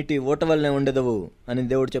ఉబుకుచుండు నీటి ఊట వలనే ఉండెదవు అని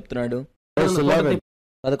దేవుడు చెప్తున్నాడు. Verse 11.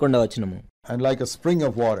 11వ వచనము. And like a spring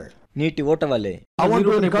of water. నీటి ఊట వలె. I want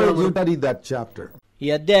to encourage you to study that chapter. ఈ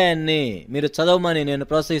అధ్యాయాన్ని మీరు చదవమని నేను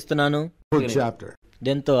ప్రోత్సహిస్తున్నాను. Good chapter.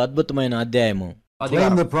 ఎంతో అద్భుతమైన అధ్యాయము.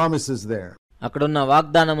 Claim the promises there. అక్కడున్న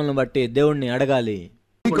వాగ్దానములను బట్టి దేవుణ్ణి అడగాలి.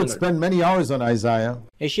 We could spend many hours on Isaiah,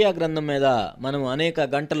 యెషయా గ్రంథం మీద మనం అనేక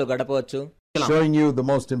గంటలు గడపవచ్చు. showing you the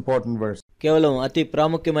most important verse. కేవలం అతి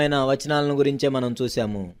ప్రాముఖ్యమైన వచనాలను గురించే మనం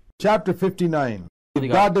చూసాము. Chapter 59. If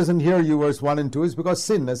God doesn't hear you, verse 1 and 2, is because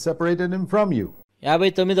sin has separated him from you.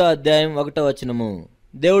 59వ అధ్యాయం 1వ వచనము.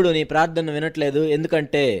 దేవుడు నీ ప్రార్థన వినట్లేదు,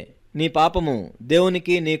 ఎందుకంటే నీ పాపము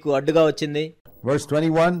దేవునికి నీకు అడ్డుగా వచ్చింది. Verse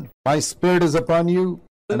 21. My spirit is upon you,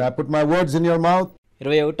 and I put my words in your mouth.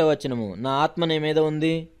 21వ వచనము. నా ఆత్మ నీ మీద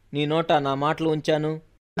ఉంది, నీ నోట నా మాటలు ఉంచాను.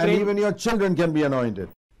 And even your children can be anointed.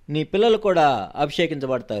 నీ పిల్లలు కూడా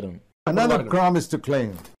అభిషేకించబడతారు. Another promise to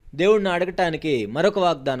claim. దేవుడిని అడగటానికి మరొక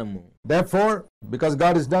వాగ్దానము. Therefore, because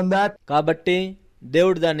God has done that, కాబట్టి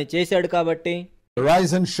దేవుడు దాన్ని చేశాడు కాబట్టి,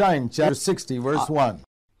 rise and shine, chapter 60, verse 1.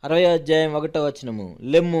 60వ అధ్యాయం 1వ వచనము,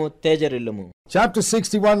 లెమ్ము తేజరిల్లుము. Chapter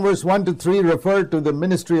 61, verse 1 to 3 refer to the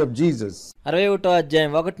ministry of Jesus. 61వ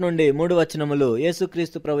అధ్యాయం 1 నుండి 3 వచనములు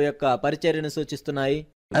యేసుక్రీస్తు ప్రభు యొక్క పరిచర్యను సూచిస్తున్నాయి.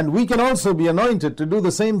 And we can also be anointed to do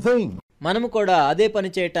the same thing. మనము కూడా అదే పని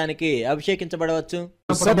చేయటానికి అభిషేకించబడవచ్చు.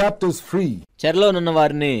 To set captives free. చెరలోనున్న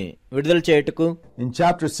వారిని విడుదల చేయుటకు. In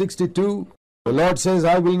chapter 62, the Lord says,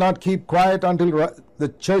 I will not keep quiet until the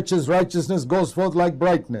church's righteousness goes forth like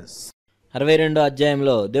brightness. 62వ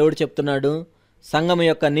అధ్యాయంలో దేవుడు చెప్తున్నాడు, సంఘము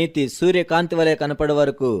యొక్క నీతి సూర్యకాంతి వలె కనపడే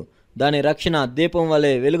వరకు, దాని రక్షణ దీపం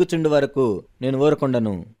వలె వెలుగుచుండు వరకు నేను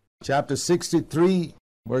ఊరకుండను. Chapter 63,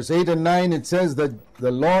 verse 8 and 9, it says that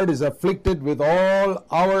the Lord is afflicted with all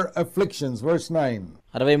our afflictions. Verse 9.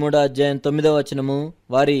 63వ అధ్యాయం 9వ వచనము,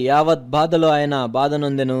 వారి యావత్ బాధలో ఆయన బాధ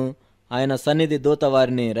నొందెను, ఆయన సన్నిధి దూత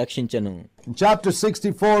వారిని రక్షించెను. In chapter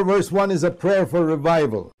 64, verse 1 is a prayer for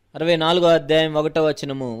revival. 64వ అధ్యాయం 1వ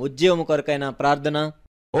వచనము, ఉజ్జీవము కొరకైన ప్రార్థన.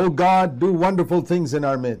 Oh God, do wonderful things in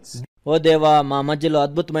our midst. ఓ దేవా, మా మధ్యలో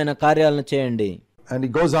అద్భుతమైన కార్యాలను చేయండి. And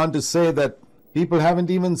he goes on to say that people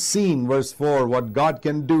haven't even seen, verse 4, what God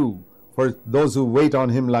can do for those who wait on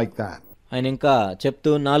him like that. ఆయన ఇంకా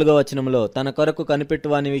చెప్తూ 4వ వచనంలో, తన కొరకు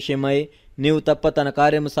కనిపెట్టువాని విషయమై నీవు తప్ప తన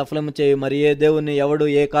కార్యము సఫలము చేయు మరి ఏ దేవుని ఎవడు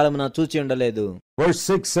ఏ కాలమున చూచి ఉండలేదు. Verse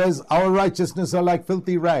 6 says, our righteousness are like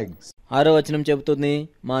filthy rags. 6వ వచనం చెబుతుంది,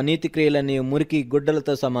 మా నీతి క్రియలన్నీ మురికి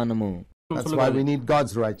గుడ్డలతో సమానము. That's why we need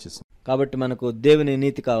God's righteousness. కాబట్టి మనకు దేవుని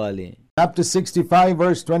నీతి కావాలి. Chapter 65,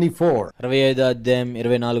 verse 24. 65వ అధ్యాయం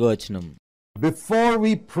 24వ వచనం, Before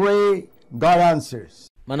we pray, God answers.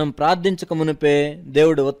 మనం ప్రార్థించక మునిపే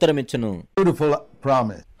దేవుడు ఉత్తరమిచ్చును. Beautiful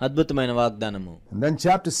promise. అద్భుతమైన వాగ్దానము. And then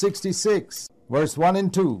chapter 66, verse 1 and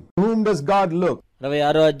 2. Whom does God look?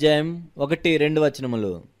 66వ అధ్యాయం 1-2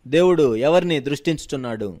 వచనములు, దేవుడు ఎవరిని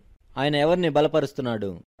దృష్టించుచున్నాడు, ఆయన ఎవరిని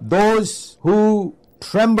బలపరుస్తున్నాడు. Those who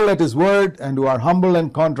tremble at his word and who are humble and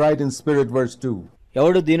contrite in spirit. Verse 2.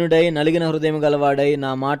 ఎవడు దీనుడై నలిగిన హృదయం గలవాడై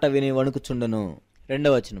నా మాట విని వణుకుచుండును.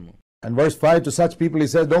 2వ వచనము. And verse 5, to such people he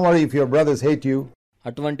says, don't worry if your brothers hate you.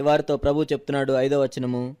 అటువంటి వారితో ప్రభు చెప్తున్నాడు. 5వ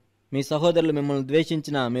వచనము, మీ సహోదరులు మిమ్మల్ని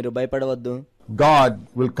ద్వేషించినా మీరు భయపడవద్దు. God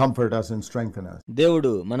will comfort us and strengthen us.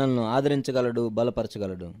 దేవుడు మనల్ని ఆదరించగలడు,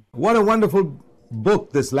 బలపరచగలడు. What a wonderful book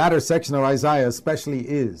this latter section of Isaiah especially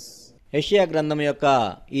is. యెషయా గ్రంథం యొక్క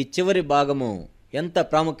ఈ చివరి భాగము ఎంత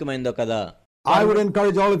ప్రాముఖ్యమైందో కదా. I would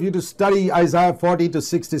encourage all of you to study Isaiah 40 to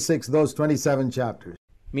 66, those 27 chapters.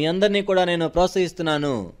 మీ అందరినీ కూడా నేను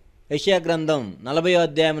ప్రోత్సహిస్తున్నాను. యెషయా గ్రంథం 40వ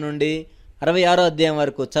అధ్యాయం నుండి 66వ అధ్యాయం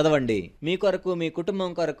వరకు చదవండి. మీ కొరకు, మీ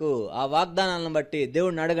కుటుంబం కొరకు ఆ వాగ్దానాలను బట్టి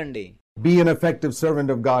దేవుణ్ణి అడగండి. Be an effective servant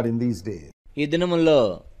of God in these days. ఈ దినముల్లో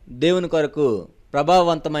దేవుని కొరకు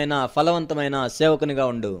ప్రభావవంతమైన, ఫలవంతమైన సేవకునిగా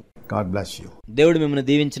ఉండు. God bless you. దేవుడు మిమ్మల్ని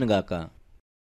దీవించును గాక.